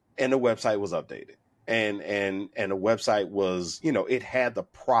website and the website was updated and the website was, it had the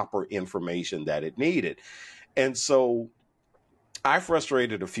proper information that it needed. And so I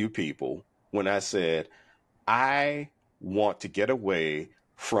frustrated a few people when I said, I want to get away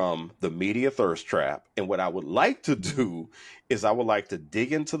from the media thirst trap. And what I would like to do is I would like to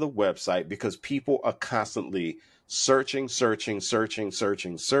dig into the website, because people are constantly searching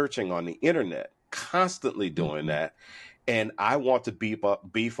on the internet, constantly doing that. And I want to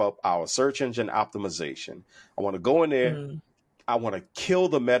beef up our search engine optimization. I want to go in there. I want to kill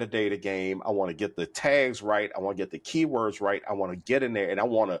the metadata game. I want to get the tags right. I want to get the keywords right. I want to get in there and I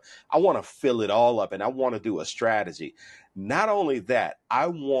want to fill it all up, and I want to do a strategy. Not only that, I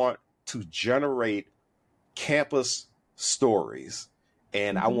want to generate campus stories,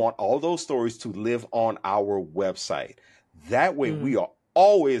 and I want all those stories to live on our website. That way we are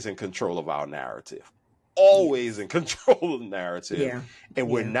always in control of our narrative, in control of the narrative. Yeah. And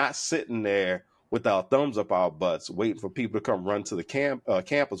we're not sitting there with our thumbs up our butts, waiting for people to come run to the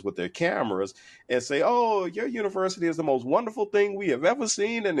campus with their cameras and say, oh, your university is the most wonderful thing we have ever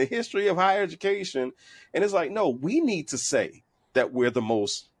seen in the history of higher education. And it's like, no, we need to say that we're the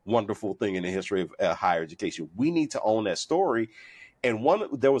most wonderful thing in the history of higher education. We need to own that story. And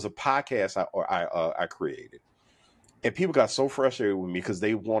there was a podcast I created. And people got so frustrated with me because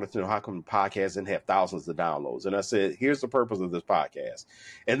they wanted to know how come the podcast didn't have thousands of downloads. And I said, here's the purpose of this podcast.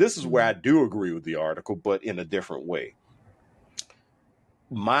 And this is where I do agree with the article, but in a different way.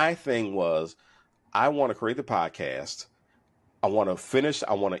 My thing was, I want to create the podcast. I want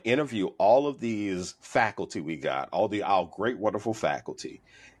to interview all of these faculty we got, our great, wonderful faculty.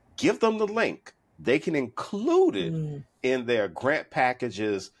 Give them the link. They can include it in their grant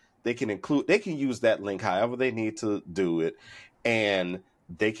packages. They can use that link however they need to do it. And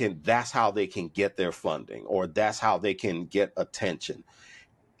that's how they can get their funding, or that's how they can get attention.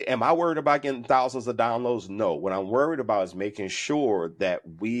 Am I worried about getting thousands of downloads? No. What I'm worried about is making sure that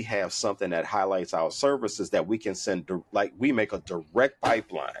we have something that highlights our services that we can send, like we make a direct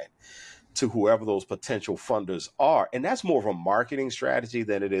pipeline to whoever those potential funders are. And that's more of a marketing strategy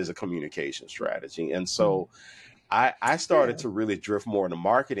than it is a communication strategy. And so I started to really drift more in the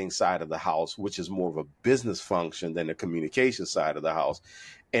marketing side of the house, which is more of a business function than the communication side of the house.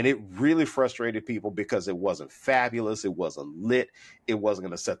 And it really frustrated people because it wasn't fabulous. It wasn't lit. It wasn't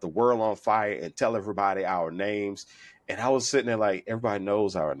going to set the world on fire and tell everybody our names. And I was sitting there like, everybody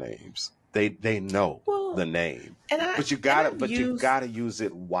knows our names. They know. Well, the name. and But you gotta use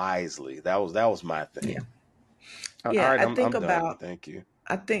it wisely. That was my thing. Yeah. All Yeah, right, I I'm think done. about Thank you.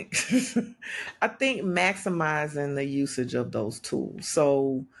 I think I think maximizing the usage of those tools.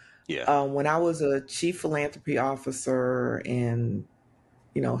 So Yeah. when I was a chief philanthropy officer and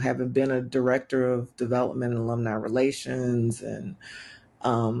having been a director of development and alumni relations and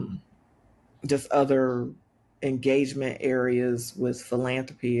um, just other engagement areas with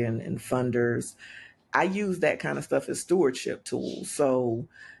philanthropy and funders, I use that kind of stuff as stewardship tools. So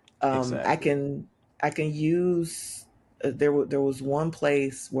I Exactly. can use. There was one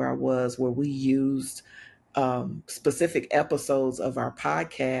place where I was where we used specific episodes of our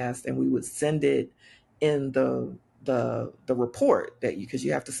podcast, and we would send it in the report that because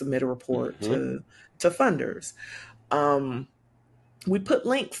you have to submit a report Mm-hmm. to funders. We put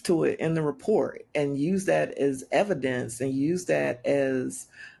links to it in the report and use that as evidence and use that as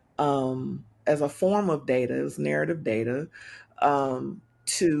a form of data, as narrative data,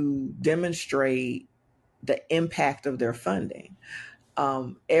 to demonstrate the impact of their funding.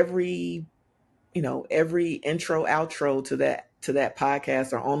 Every every intro outro to that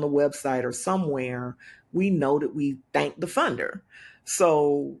podcast or on the website or somewhere, we know that we thank the funder.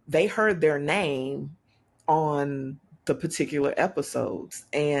 So they heard their name on the particular episodes,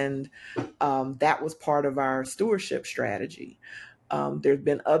 and that was part of our stewardship strategy. There's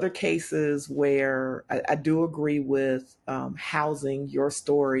been other cases where I do agree with housing your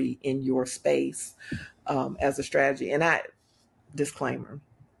story in your space as a strategy. And disclaimer,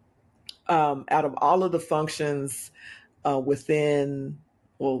 out of all of the functions within,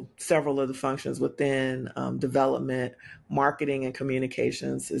 well, several of the functions within development, marketing and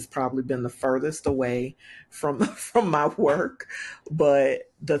communications has probably been the furthest away from from my work. But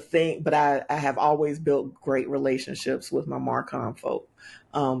I have always built great relationships with my Marcom folk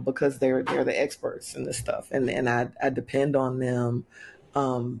because they're the experts in this stuff, and I depend on them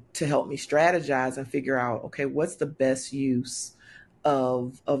to help me strategize and figure out, okay, what's the best use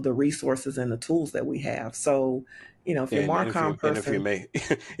of the resources and the tools that we have. So, if you're a Marcom person,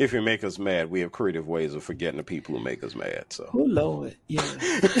 if you make us mad, we have creative ways of forgetting the people who make us mad. So, oh Lord, yes.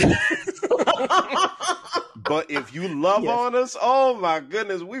 But if you love Yes. on us, oh my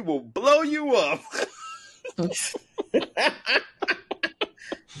goodness, we will blow you up.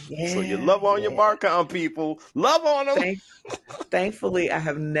 Yeah, So you love on your Marcom people, love on them. Thankfully, I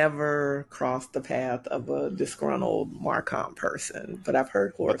have never crossed the path of a disgruntled Marcom person, but I've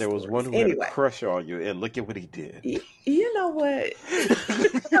heard horror But there was stories. one who had a crush on you, and look at what he did. You know what?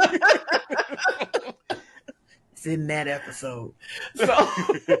 It's in that episode. So,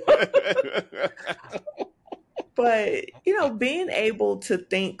 but being able to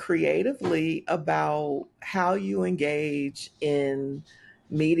think creatively about how you engage in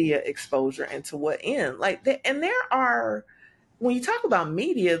media exposure and to what end, and there are. When you talk about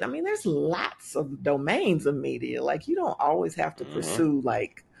media, I mean, there's lots of domains of media. Like, you don't always have to pursue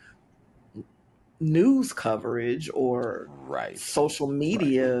like news coverage or social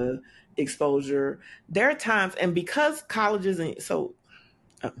media exposure. There are times, and because colleges and so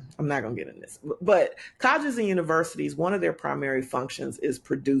I'm not going to get in this, but colleges and universities, one of their primary functions is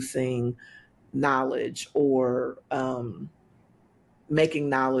producing knowledge or making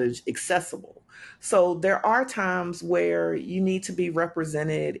knowledge accessible. So there are times where you need to be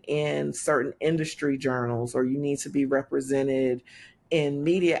represented in certain industry journals, or you need to be represented in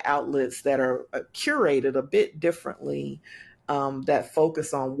media outlets that are curated a bit differently, that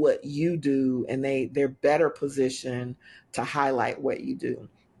focus on what you do, and they're better positioned to highlight what you do.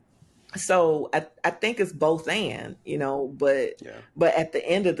 So I think it's both and, but at the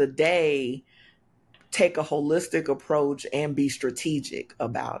end of the day, take a holistic approach and be strategic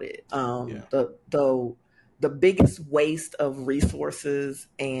about it. The biggest waste of resources,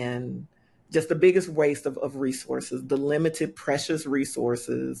 and just the biggest waste of resources, the limited precious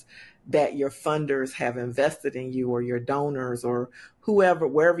resources that your funders have invested in you, or your donors, or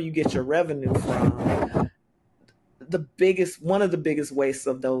wherever you get your revenue from. One of the biggest wastes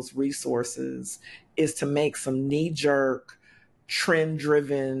of those resources is to make some knee-jerk,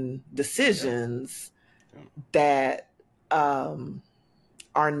 trend-driven decisions that are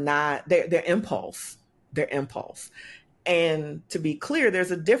not their impulse. And to be clear,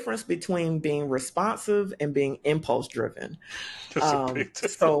 there's a difference between being responsive and being impulse driven.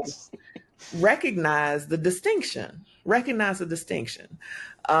 So recognize the distinction.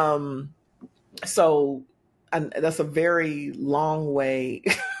 So that's a very long way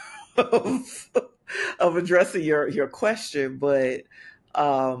of addressing your question, but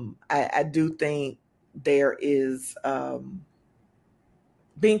I do think there is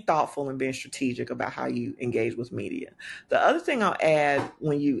being thoughtful and being strategic about how you engage with media. The other thing I'll add,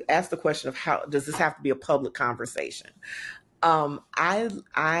 when you ask the question of how does this have to be a public conversation,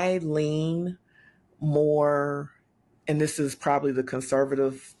 I lean more, and this is probably the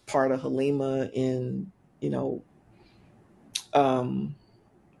conservative part of Halima in, you know,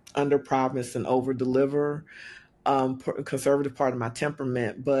 under promise and over deliver, conservative part of my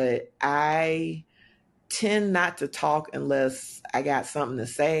temperament, but I tend not to talk unless I got something to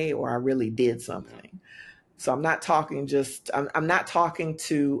say or I really did something. So I'm not talking I'm not talking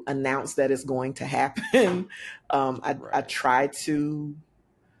to announce that it's going to happen. I try to,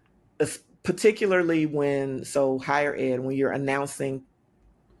 particularly higher ed, when you're announcing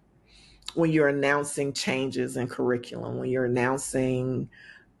changes in curriculum, when you're announcing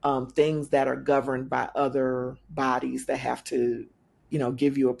things that are governed by other bodies that have to,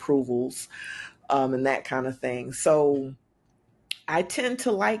 give you approvals, and that kind of thing. So I tend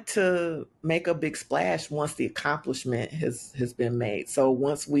to like to make a big splash once the accomplishment has been made. So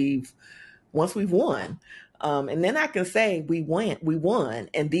once we've won, and then I can say we won,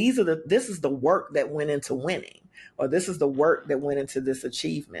 and this is the work that went into winning, or this is the work that went into this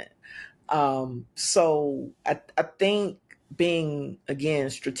achievement. So I think being, again,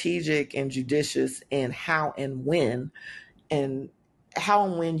 strategic and judicious in how and when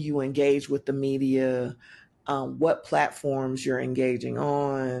you engage with the media, what platforms you're engaging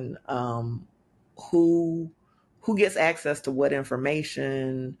on, who gets access to what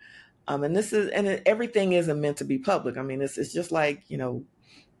information, and everything isn't meant to be public. I mean, it's just like, in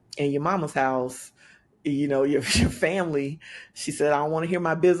your mama's house, your family. She said, "I don't want to hear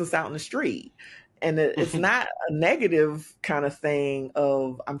my business out in the street." And it's not a negative kind of thing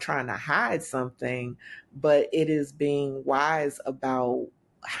of I'm trying to hide something, but it is being wise about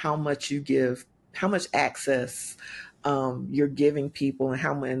how much you give, how much access you're giving people,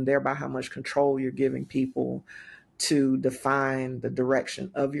 and thereby how much control you're giving people to define the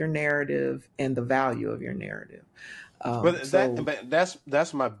direction of your narrative and the value of your narrative. But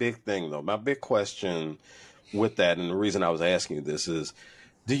that's my big thing, though. My big question with that, and the reason I was asking you this is,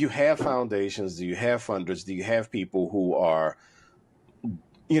 do you have foundations? Do you have funders? Do you have people who are,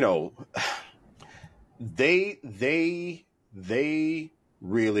 they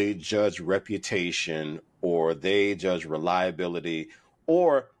really judge reputation, or they judge reliability,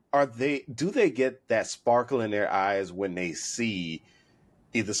 or do they get that sparkle in their eyes when they see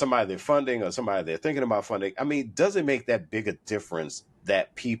either somebody they're funding or somebody they're thinking about funding? I mean, does it make that big a difference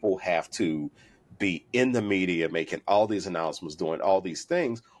that people have to be in the media making all these announcements, doing all these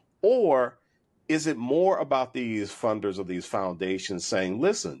things? Or is it more about these funders or these foundations saying,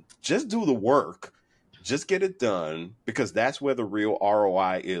 listen, just do the work, just get it done, because that's where the real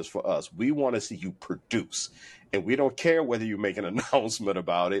ROI is for us. We want to see you produce, and we don't care whether you make an announcement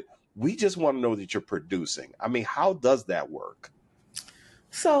about it. We just want to know that you're producing. I mean, how does that work?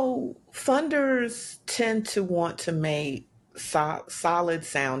 So funders tend to want to make solid,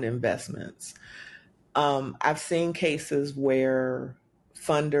 sound investments. I've seen cases where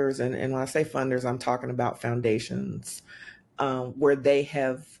funders, and when I say funders, I'm talking about foundations, where they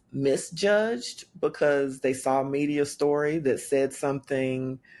have misjudged because they saw a media story that said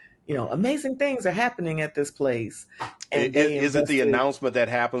something, amazing things are happening at this place. And is it the announcement that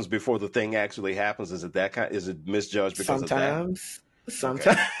happens before the thing actually happens? Is it is it misjudged because of that?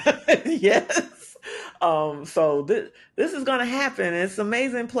 Sometimes, okay. Yes. So this is going to happen. It's an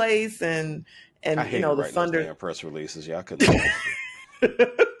amazing place, and I hate the funder damn press releases. Y'all couldn't.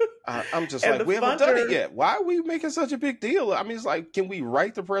 I'm just like, we haven't done it yet. Why are we making such a big deal? I mean, it's like, can we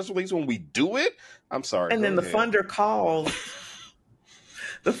write the press release when we do it? I'm sorry. And then the funder calls.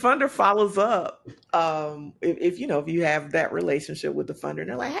 The funder follows up. If you have that relationship with the funder, and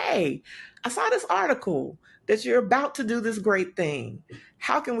they're like, "Hey, I saw this article that you're about to do this great thing.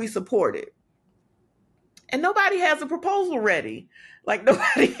 How can we support it?" And nobody has a proposal ready. Like,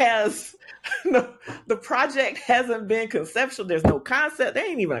 nobody has, the project hasn't been conceptual. There's no concept. There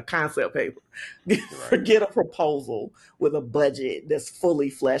ain't even a concept paper. Forget a proposal with a budget that's fully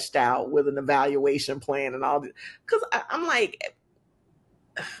fleshed out with an evaluation plan and all this. Because I'm like,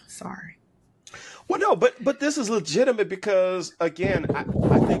 sorry. Well, no, but this is legitimate because, again, I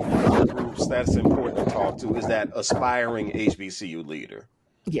think one of the groups that's important to talk to is that aspiring HBCU leader.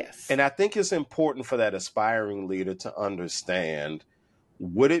 Yes. And I think it's important for that aspiring leader to understand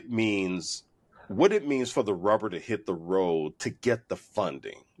what it means for the rubber to hit the road to get the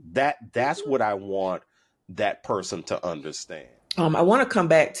funding. That's what I want that person to understand. I want to come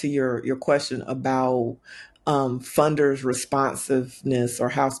back to your question about funders' responsiveness, or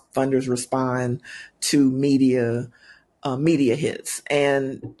how funders respond to media media hits,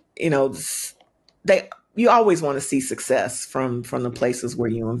 and you always want to see success from the places where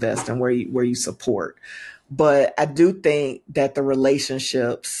you invest and where you support. But I do think that the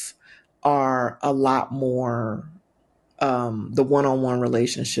relationships are a lot more. The one-on-one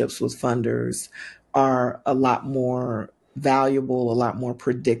relationships with funders are a lot more valuable, a lot more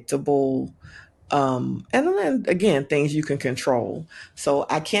predictable. And then again, things you can control. So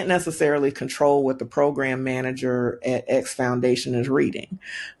I can't necessarily control what the program manager at X Foundation is reading.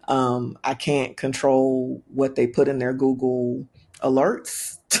 I can't control what they put in their Google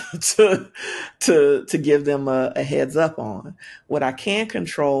alerts to give them a heads up on. What I can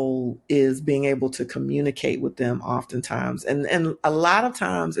control is being able to communicate with them oftentimes. And a lot of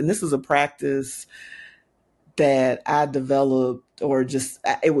times, and this is a practice that I developed, or just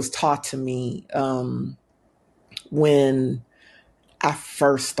it was taught to me when I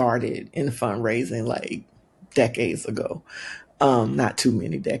first started in fundraising, like decades ago. Not too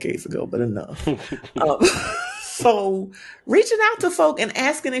many decades ago, but enough. So reaching out to folk and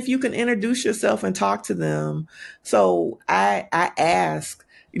asking if you can introduce yourself and talk to them. So I ask,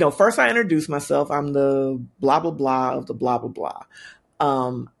 first I introduce myself. I'm the blah, blah, blah of the blah, blah,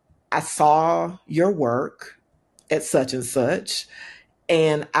 blah. I saw your work at such and such,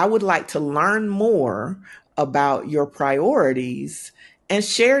 and I would like to learn more about your priorities and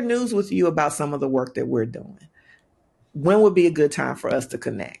share news with you about some of the work that we're doing. When would be a good time for us to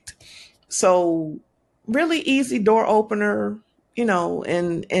connect? So really easy door opener,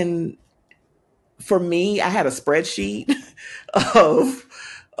 and for me, I had a spreadsheet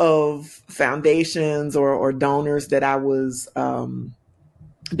of foundations or donors that I was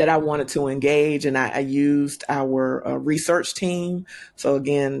that I wanted to engage, and I used our research team. So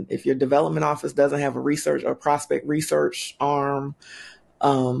again, if your development office doesn't have a research or prospect research arm,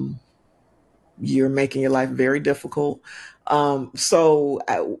 you're making your life very difficult. So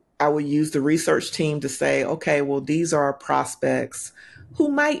I would use the research team to say, okay, well, these are prospects who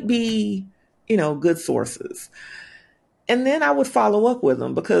might be, good sources. And then I would follow up with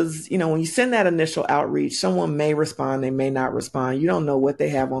them because, when you send that initial outreach, someone may respond, they may not respond. You don't know what they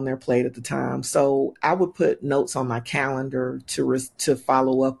have on their plate at the time. So I would put notes on my calendar to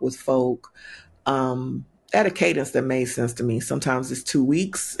follow up with folk at a cadence that made sense to me. Sometimes it's 2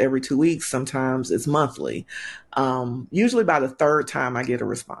 weeks, every 2 weeks. Sometimes it's monthly. Usually by the third time I get a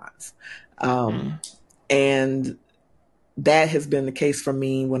response. And that has been the case for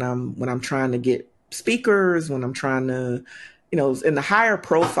me when I'm trying to get speakers, when I'm trying to, in the higher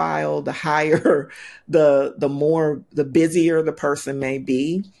profile, the higher, the busier the person may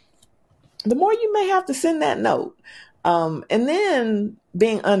be, the more you may have to send that note. And then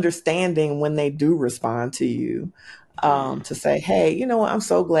being understanding when they do respond to you, to say, hey, you know what, I'm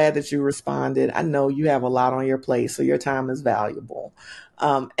so glad that you responded. I know you have a lot on your plate, so your time is valuable.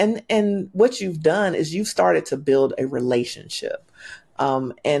 And what you've done is you've started to build a relationship.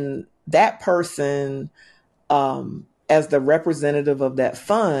 And that person, as the representative of that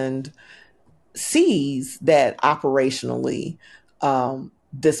fund, sees that operationally,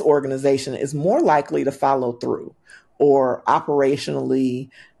 this organization is more likely to follow through, or operationally,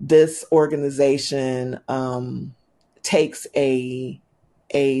 this organization takes a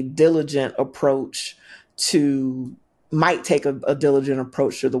diligent approach might take a diligent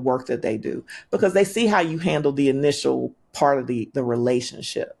approach to the work that they do, because they see how you handle the initial part of the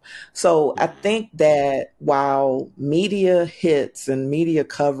relationship. So I think that while media hits and media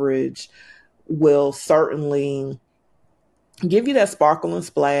coverage will certainly give you that sparkle and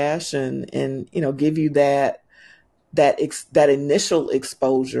splash and give you that initial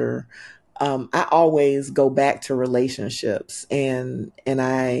exposure, I always go back to relationships, and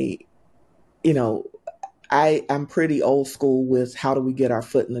I'm pretty old school with how do we get our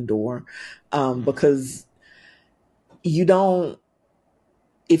foot in the door, because you don't,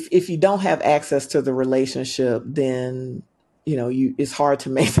 if you don't have access to the relationship, then it's hard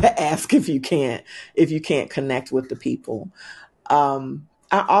to make the ask if you can't connect with the people. I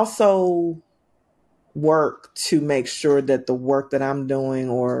also work to make sure that the work that I'm doing,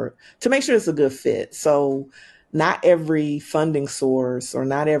 or to make sure it's a good fit. So not every funding source or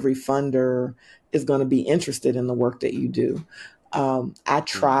not every funder is going to be interested in the work that you do. I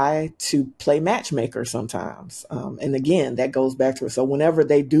try to play matchmaker sometimes. And again, that goes back to it. So whenever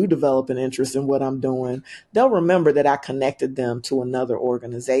they do develop an interest in what I'm doing, they'll remember that I connected them to another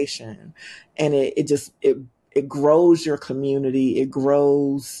organization. And it grows your community. It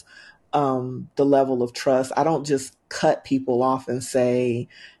grows the level of trust. I don't just cut people off and say,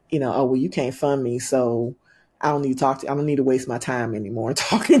 oh, well, you can't fund me, so I don't need to talk to you. I don't need to waste my time anymore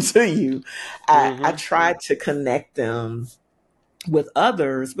talking to you. I try to connect them with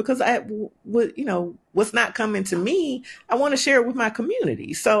others because what's not coming to me, I want to share it with my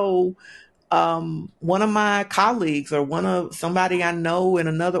community. So one of my colleagues or one of somebody I know in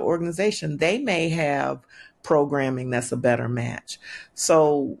another organization, they may have programming that's a better match.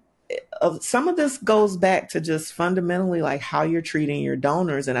 So some of this goes back to just fundamentally like how you're treating your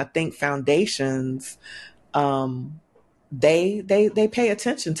donors. And I think foundations, they pay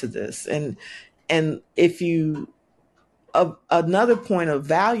attention to this. And if you, another point of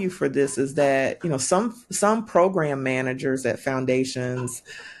value for this is that, some program managers at foundations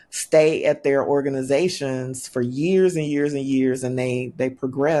stay at their organizations for years and years and years, and they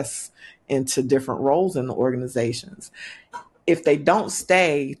progress into different roles in the organizations. If they don't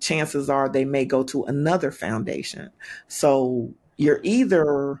stay, chances are they may go to another foundation. So you're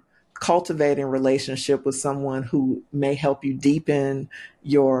either cultivating relationship with someone who may help you deepen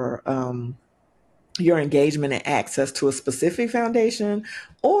your engagement and access to a specific foundation,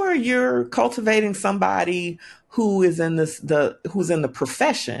 or you're cultivating somebody who is in who's in the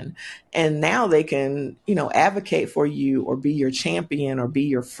profession, and now they can, advocate for you or be your champion or be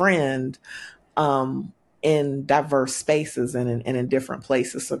your friend, in diverse spaces and in different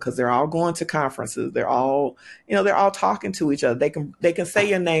places. So, cause they're all going to conferences, they're all talking to each other. They can say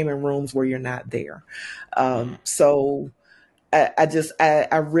your name in rooms where you're not there. So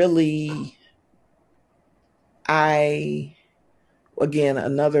again,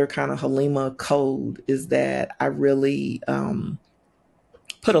 another kind of Halima code is that I really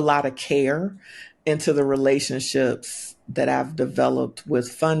put a lot of care into the relationships that I've developed with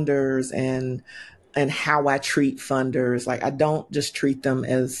funders and how I treat funders. Like, I don't just treat them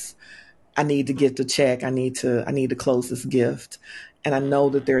as I need to get the check. I need to close this gift. And I know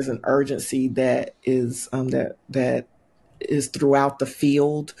that there's an urgency that is that is throughout the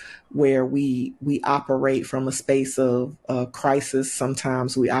field, where we operate from a space of crisis.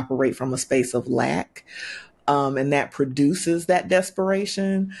 Sometimes we operate from a space of lack, and that produces that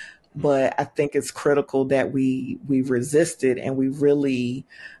desperation. But I think it's critical that we resist it, and we really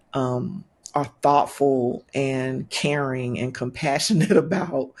are thoughtful and caring and compassionate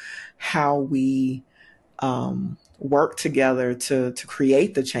about how we work together to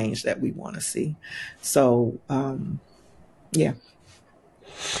create the change that we want to see. So, yeah.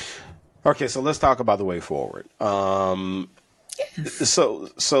 Okay, so let's talk about the way forward. Yes.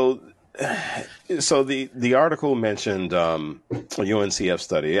 So the article mentioned a UNCF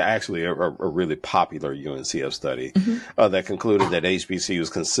study, actually a really popular UNCF study, that concluded that HBCUs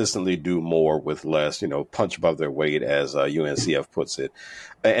consistently do more with less, punch above their weight, as UNCF puts it.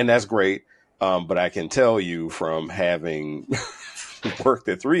 And that's great. But I can tell you from having worked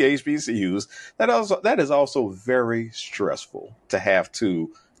at 3 HBCUs, that is also very stressful to have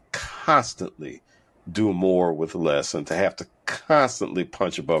to constantly do more with less and to have to constantly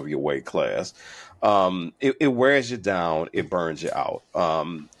punch above your weight class. It wears you down. It burns you out.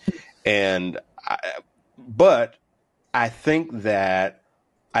 But I think that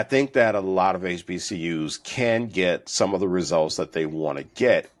a lot of HBCUs can get some of the results that they want to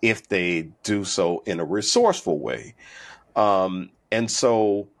get if they do so in a resourceful way. And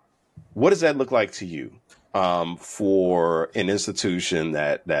so what does that look like to you, for an institution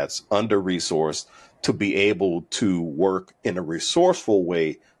that's under-resourced to be able to work in a resourceful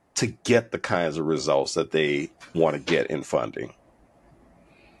way to get the kinds of results that they want to get in funding?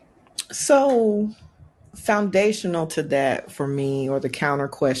 So foundational to that for me, or the counter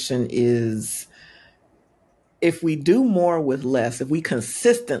question, is if we do more with less, if we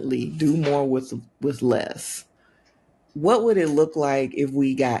consistently do more with less, what would it look like if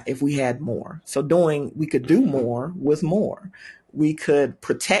we had more? So we could do more with more. We could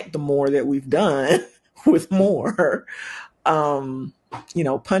protect the more that we've done with more.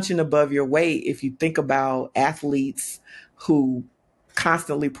 Punching above your weight. If you think about athletes who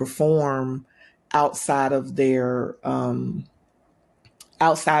constantly perform outside of their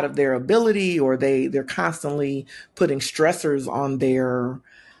ability, or they're constantly putting stressors on their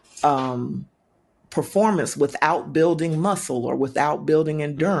performance without building muscle or without building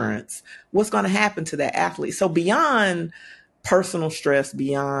endurance, what's going to happen to that athlete? So beyond personal stress,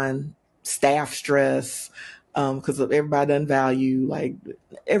 beyond staff stress, because everybody doesn't value, like,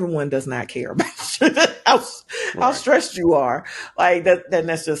 everyone does not care about how stressed you are. Like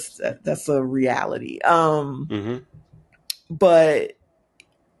that's a reality. But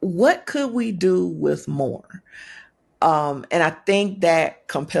what could we do with more? And I think that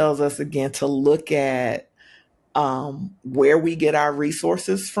compels us again to look at where we get our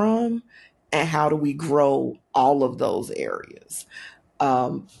resources from and how do we grow all of those areas.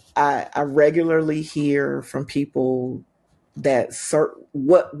 I regularly hear from people that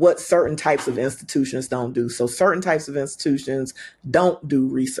what certain types of institutions don't do. So certain types of institutions don't do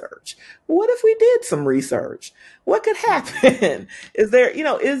research. What if we did some research? What could happen? Is there,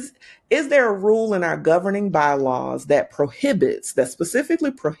 is there a rule in our governing bylaws that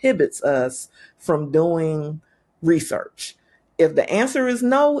specifically prohibits us from doing research? If the answer is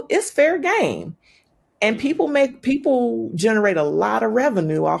no, it's fair game. And people generate a lot of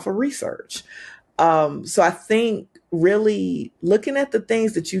revenue off of research. So I think really looking at the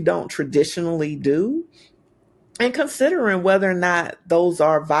things that you don't traditionally do and considering whether or not those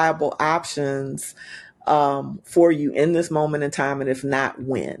are viable options for you in this moment in time, and if not,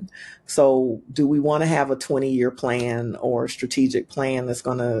 when. So do we want to have a 20-year plan or strategic plan that's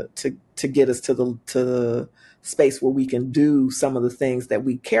going to get us to the space where we can do some of the things that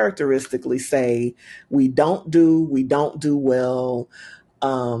we characteristically say we don't do well?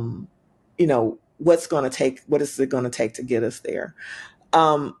 What is it going to take to get us there?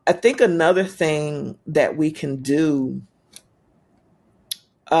 I think another thing that we can do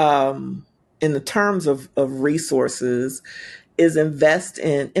in the terms of resources is invest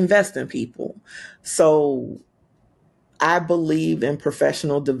in people. So I believe in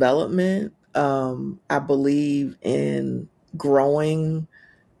professional development. I believe in growing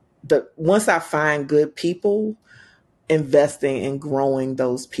once I find good people, investing in growing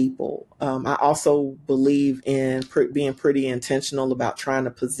those people. I also believe in being pretty intentional about trying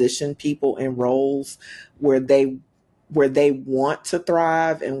to position people in roles where they want to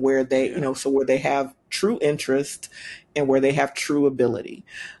thrive and where where they have true interest and where they have true ability.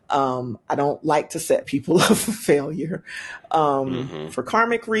 I don't like to set people up for failure for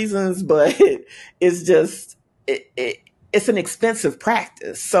karmic reasons, but it's just it's an expensive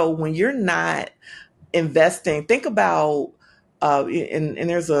practice. So when you're not investing, think about and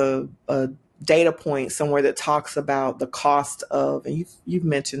there's a data point somewhere that talks about the cost of, and you've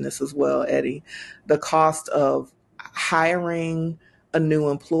mentioned this as well, Eddie, the cost of hiring a new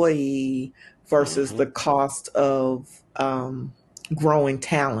employee versus the cost of growing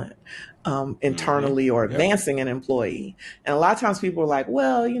talent internally or advancing an employee. And a lot of times people are like,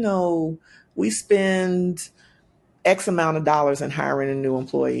 well, we spend X amount of dollars in hiring a new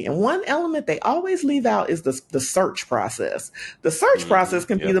employee. And one element they always leave out is the search process. The search process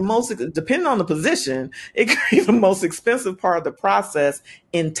can be the most, depending on the position, it can be the most expensive part of the process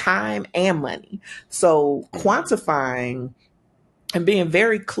in time and money. So quantifying and being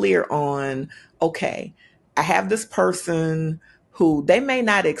very clear on, okay, I have this person who they may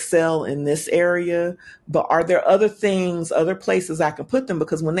not excel in this area, but are there other places I can put them?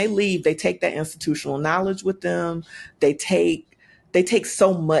 Because when they leave, they take that institutional knowledge with them. They take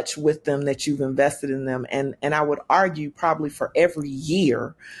so much with them that you've invested in them. And I would argue probably for every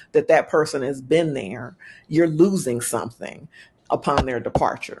year that person has been there, you're losing something upon their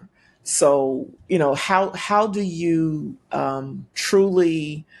departure. So, how do you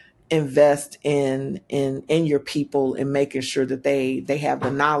truly invest in your people and making sure that they have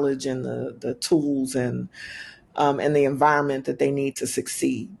the knowledge and the tools and the environment that they need to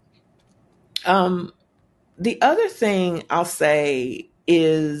succeed? The other thing I'll say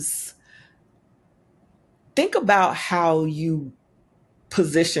is think about how you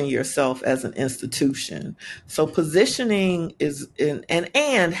position yourself as an institution. So positioning is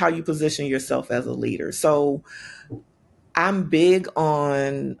and how you position yourself as a leader. So I'm big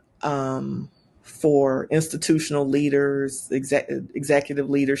on for institutional leaders, executive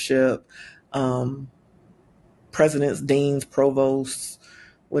leadership, presidents, deans, provosts,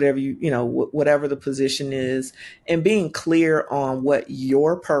 whatever whatever the position is, and being clear on what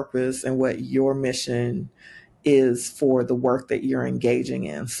your purpose and what your mission is for the work that you're engaging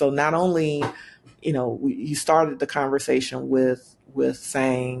in. So not only, you started the conversation with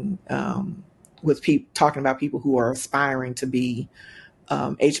saying, talking about people who are aspiring to be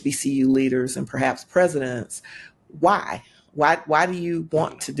HBCU leaders and perhaps presidents. Why do you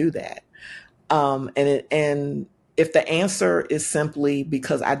want to do that? And if the answer is simply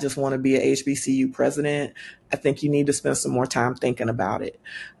because I just want to be an HBCU president, I think you need to spend some more time thinking about it,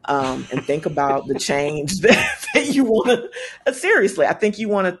 and think about the change that you want to. Seriously, I think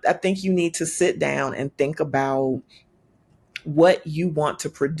you need to sit down and think about what you want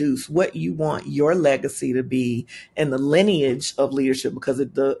to produce, what you want your legacy to be, and the lineage of leadership, because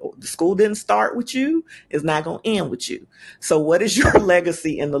the school didn't start with you, it's not going to end with you. So what is your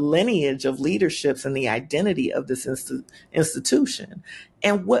legacy in the lineage of leaderships and the identity of this institution?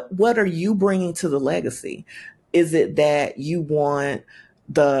 And what are you bringing to the legacy? Is it that you want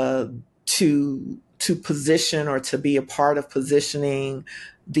to to position or to be a part of positioning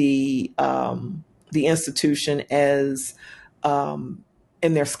the institution as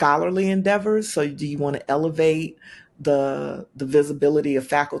in their scholarly endeavors? So do you want to elevate the visibility of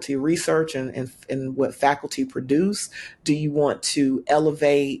faculty research and what faculty produce? Do you want to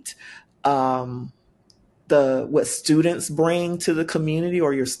elevate what students bring to the community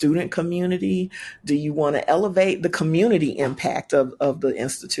or your student community? Do you want to elevate the community impact of the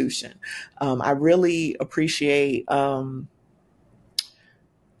institution? I really appreciate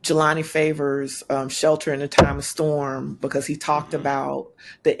Jelani Favors' Shelter in a Time of Storm, because he talked about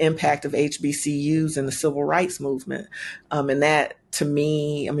the impact of HBCUs in the civil rights movement. And that, to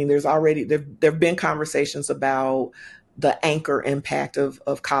me, I mean, there have been conversations about the anchor impact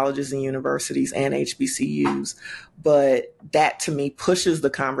of colleges and universities and HBCUs. But that, to me, pushes the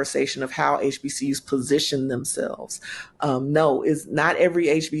conversation of how HBCUs position themselves. No, is not every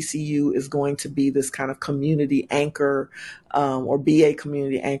HBCU is going to be this kind of community anchor or be a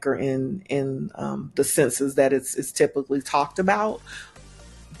community anchor in the senses that it's typically talked about.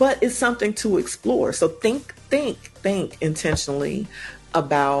 But it's something to explore. So think intentionally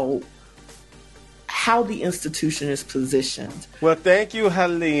about how the institution is positioned. Well, thank you,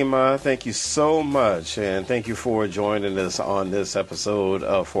 Halima. Thank you so much. And thank you for joining us on this episode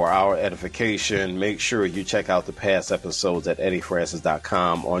of For Our Edification. Make sure you check out the past episodes at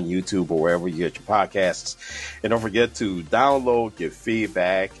eddiefrancis.com, on YouTube, or wherever you get your podcasts. And don't forget to download, give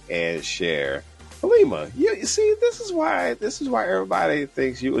feedback, and share. Halima, you see, this is why everybody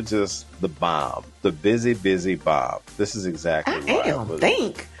thinks you are just the bomb, the busy bomb. This is exactly why. I am.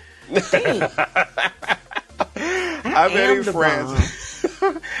 Think. I'm Eddie Francis.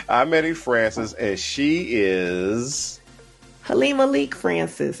 I'm Eddie Francis, and she is Halima Leek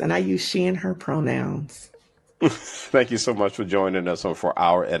Francis, and I use she and her pronouns. Thank you so much for joining us on For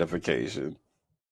Our Edification.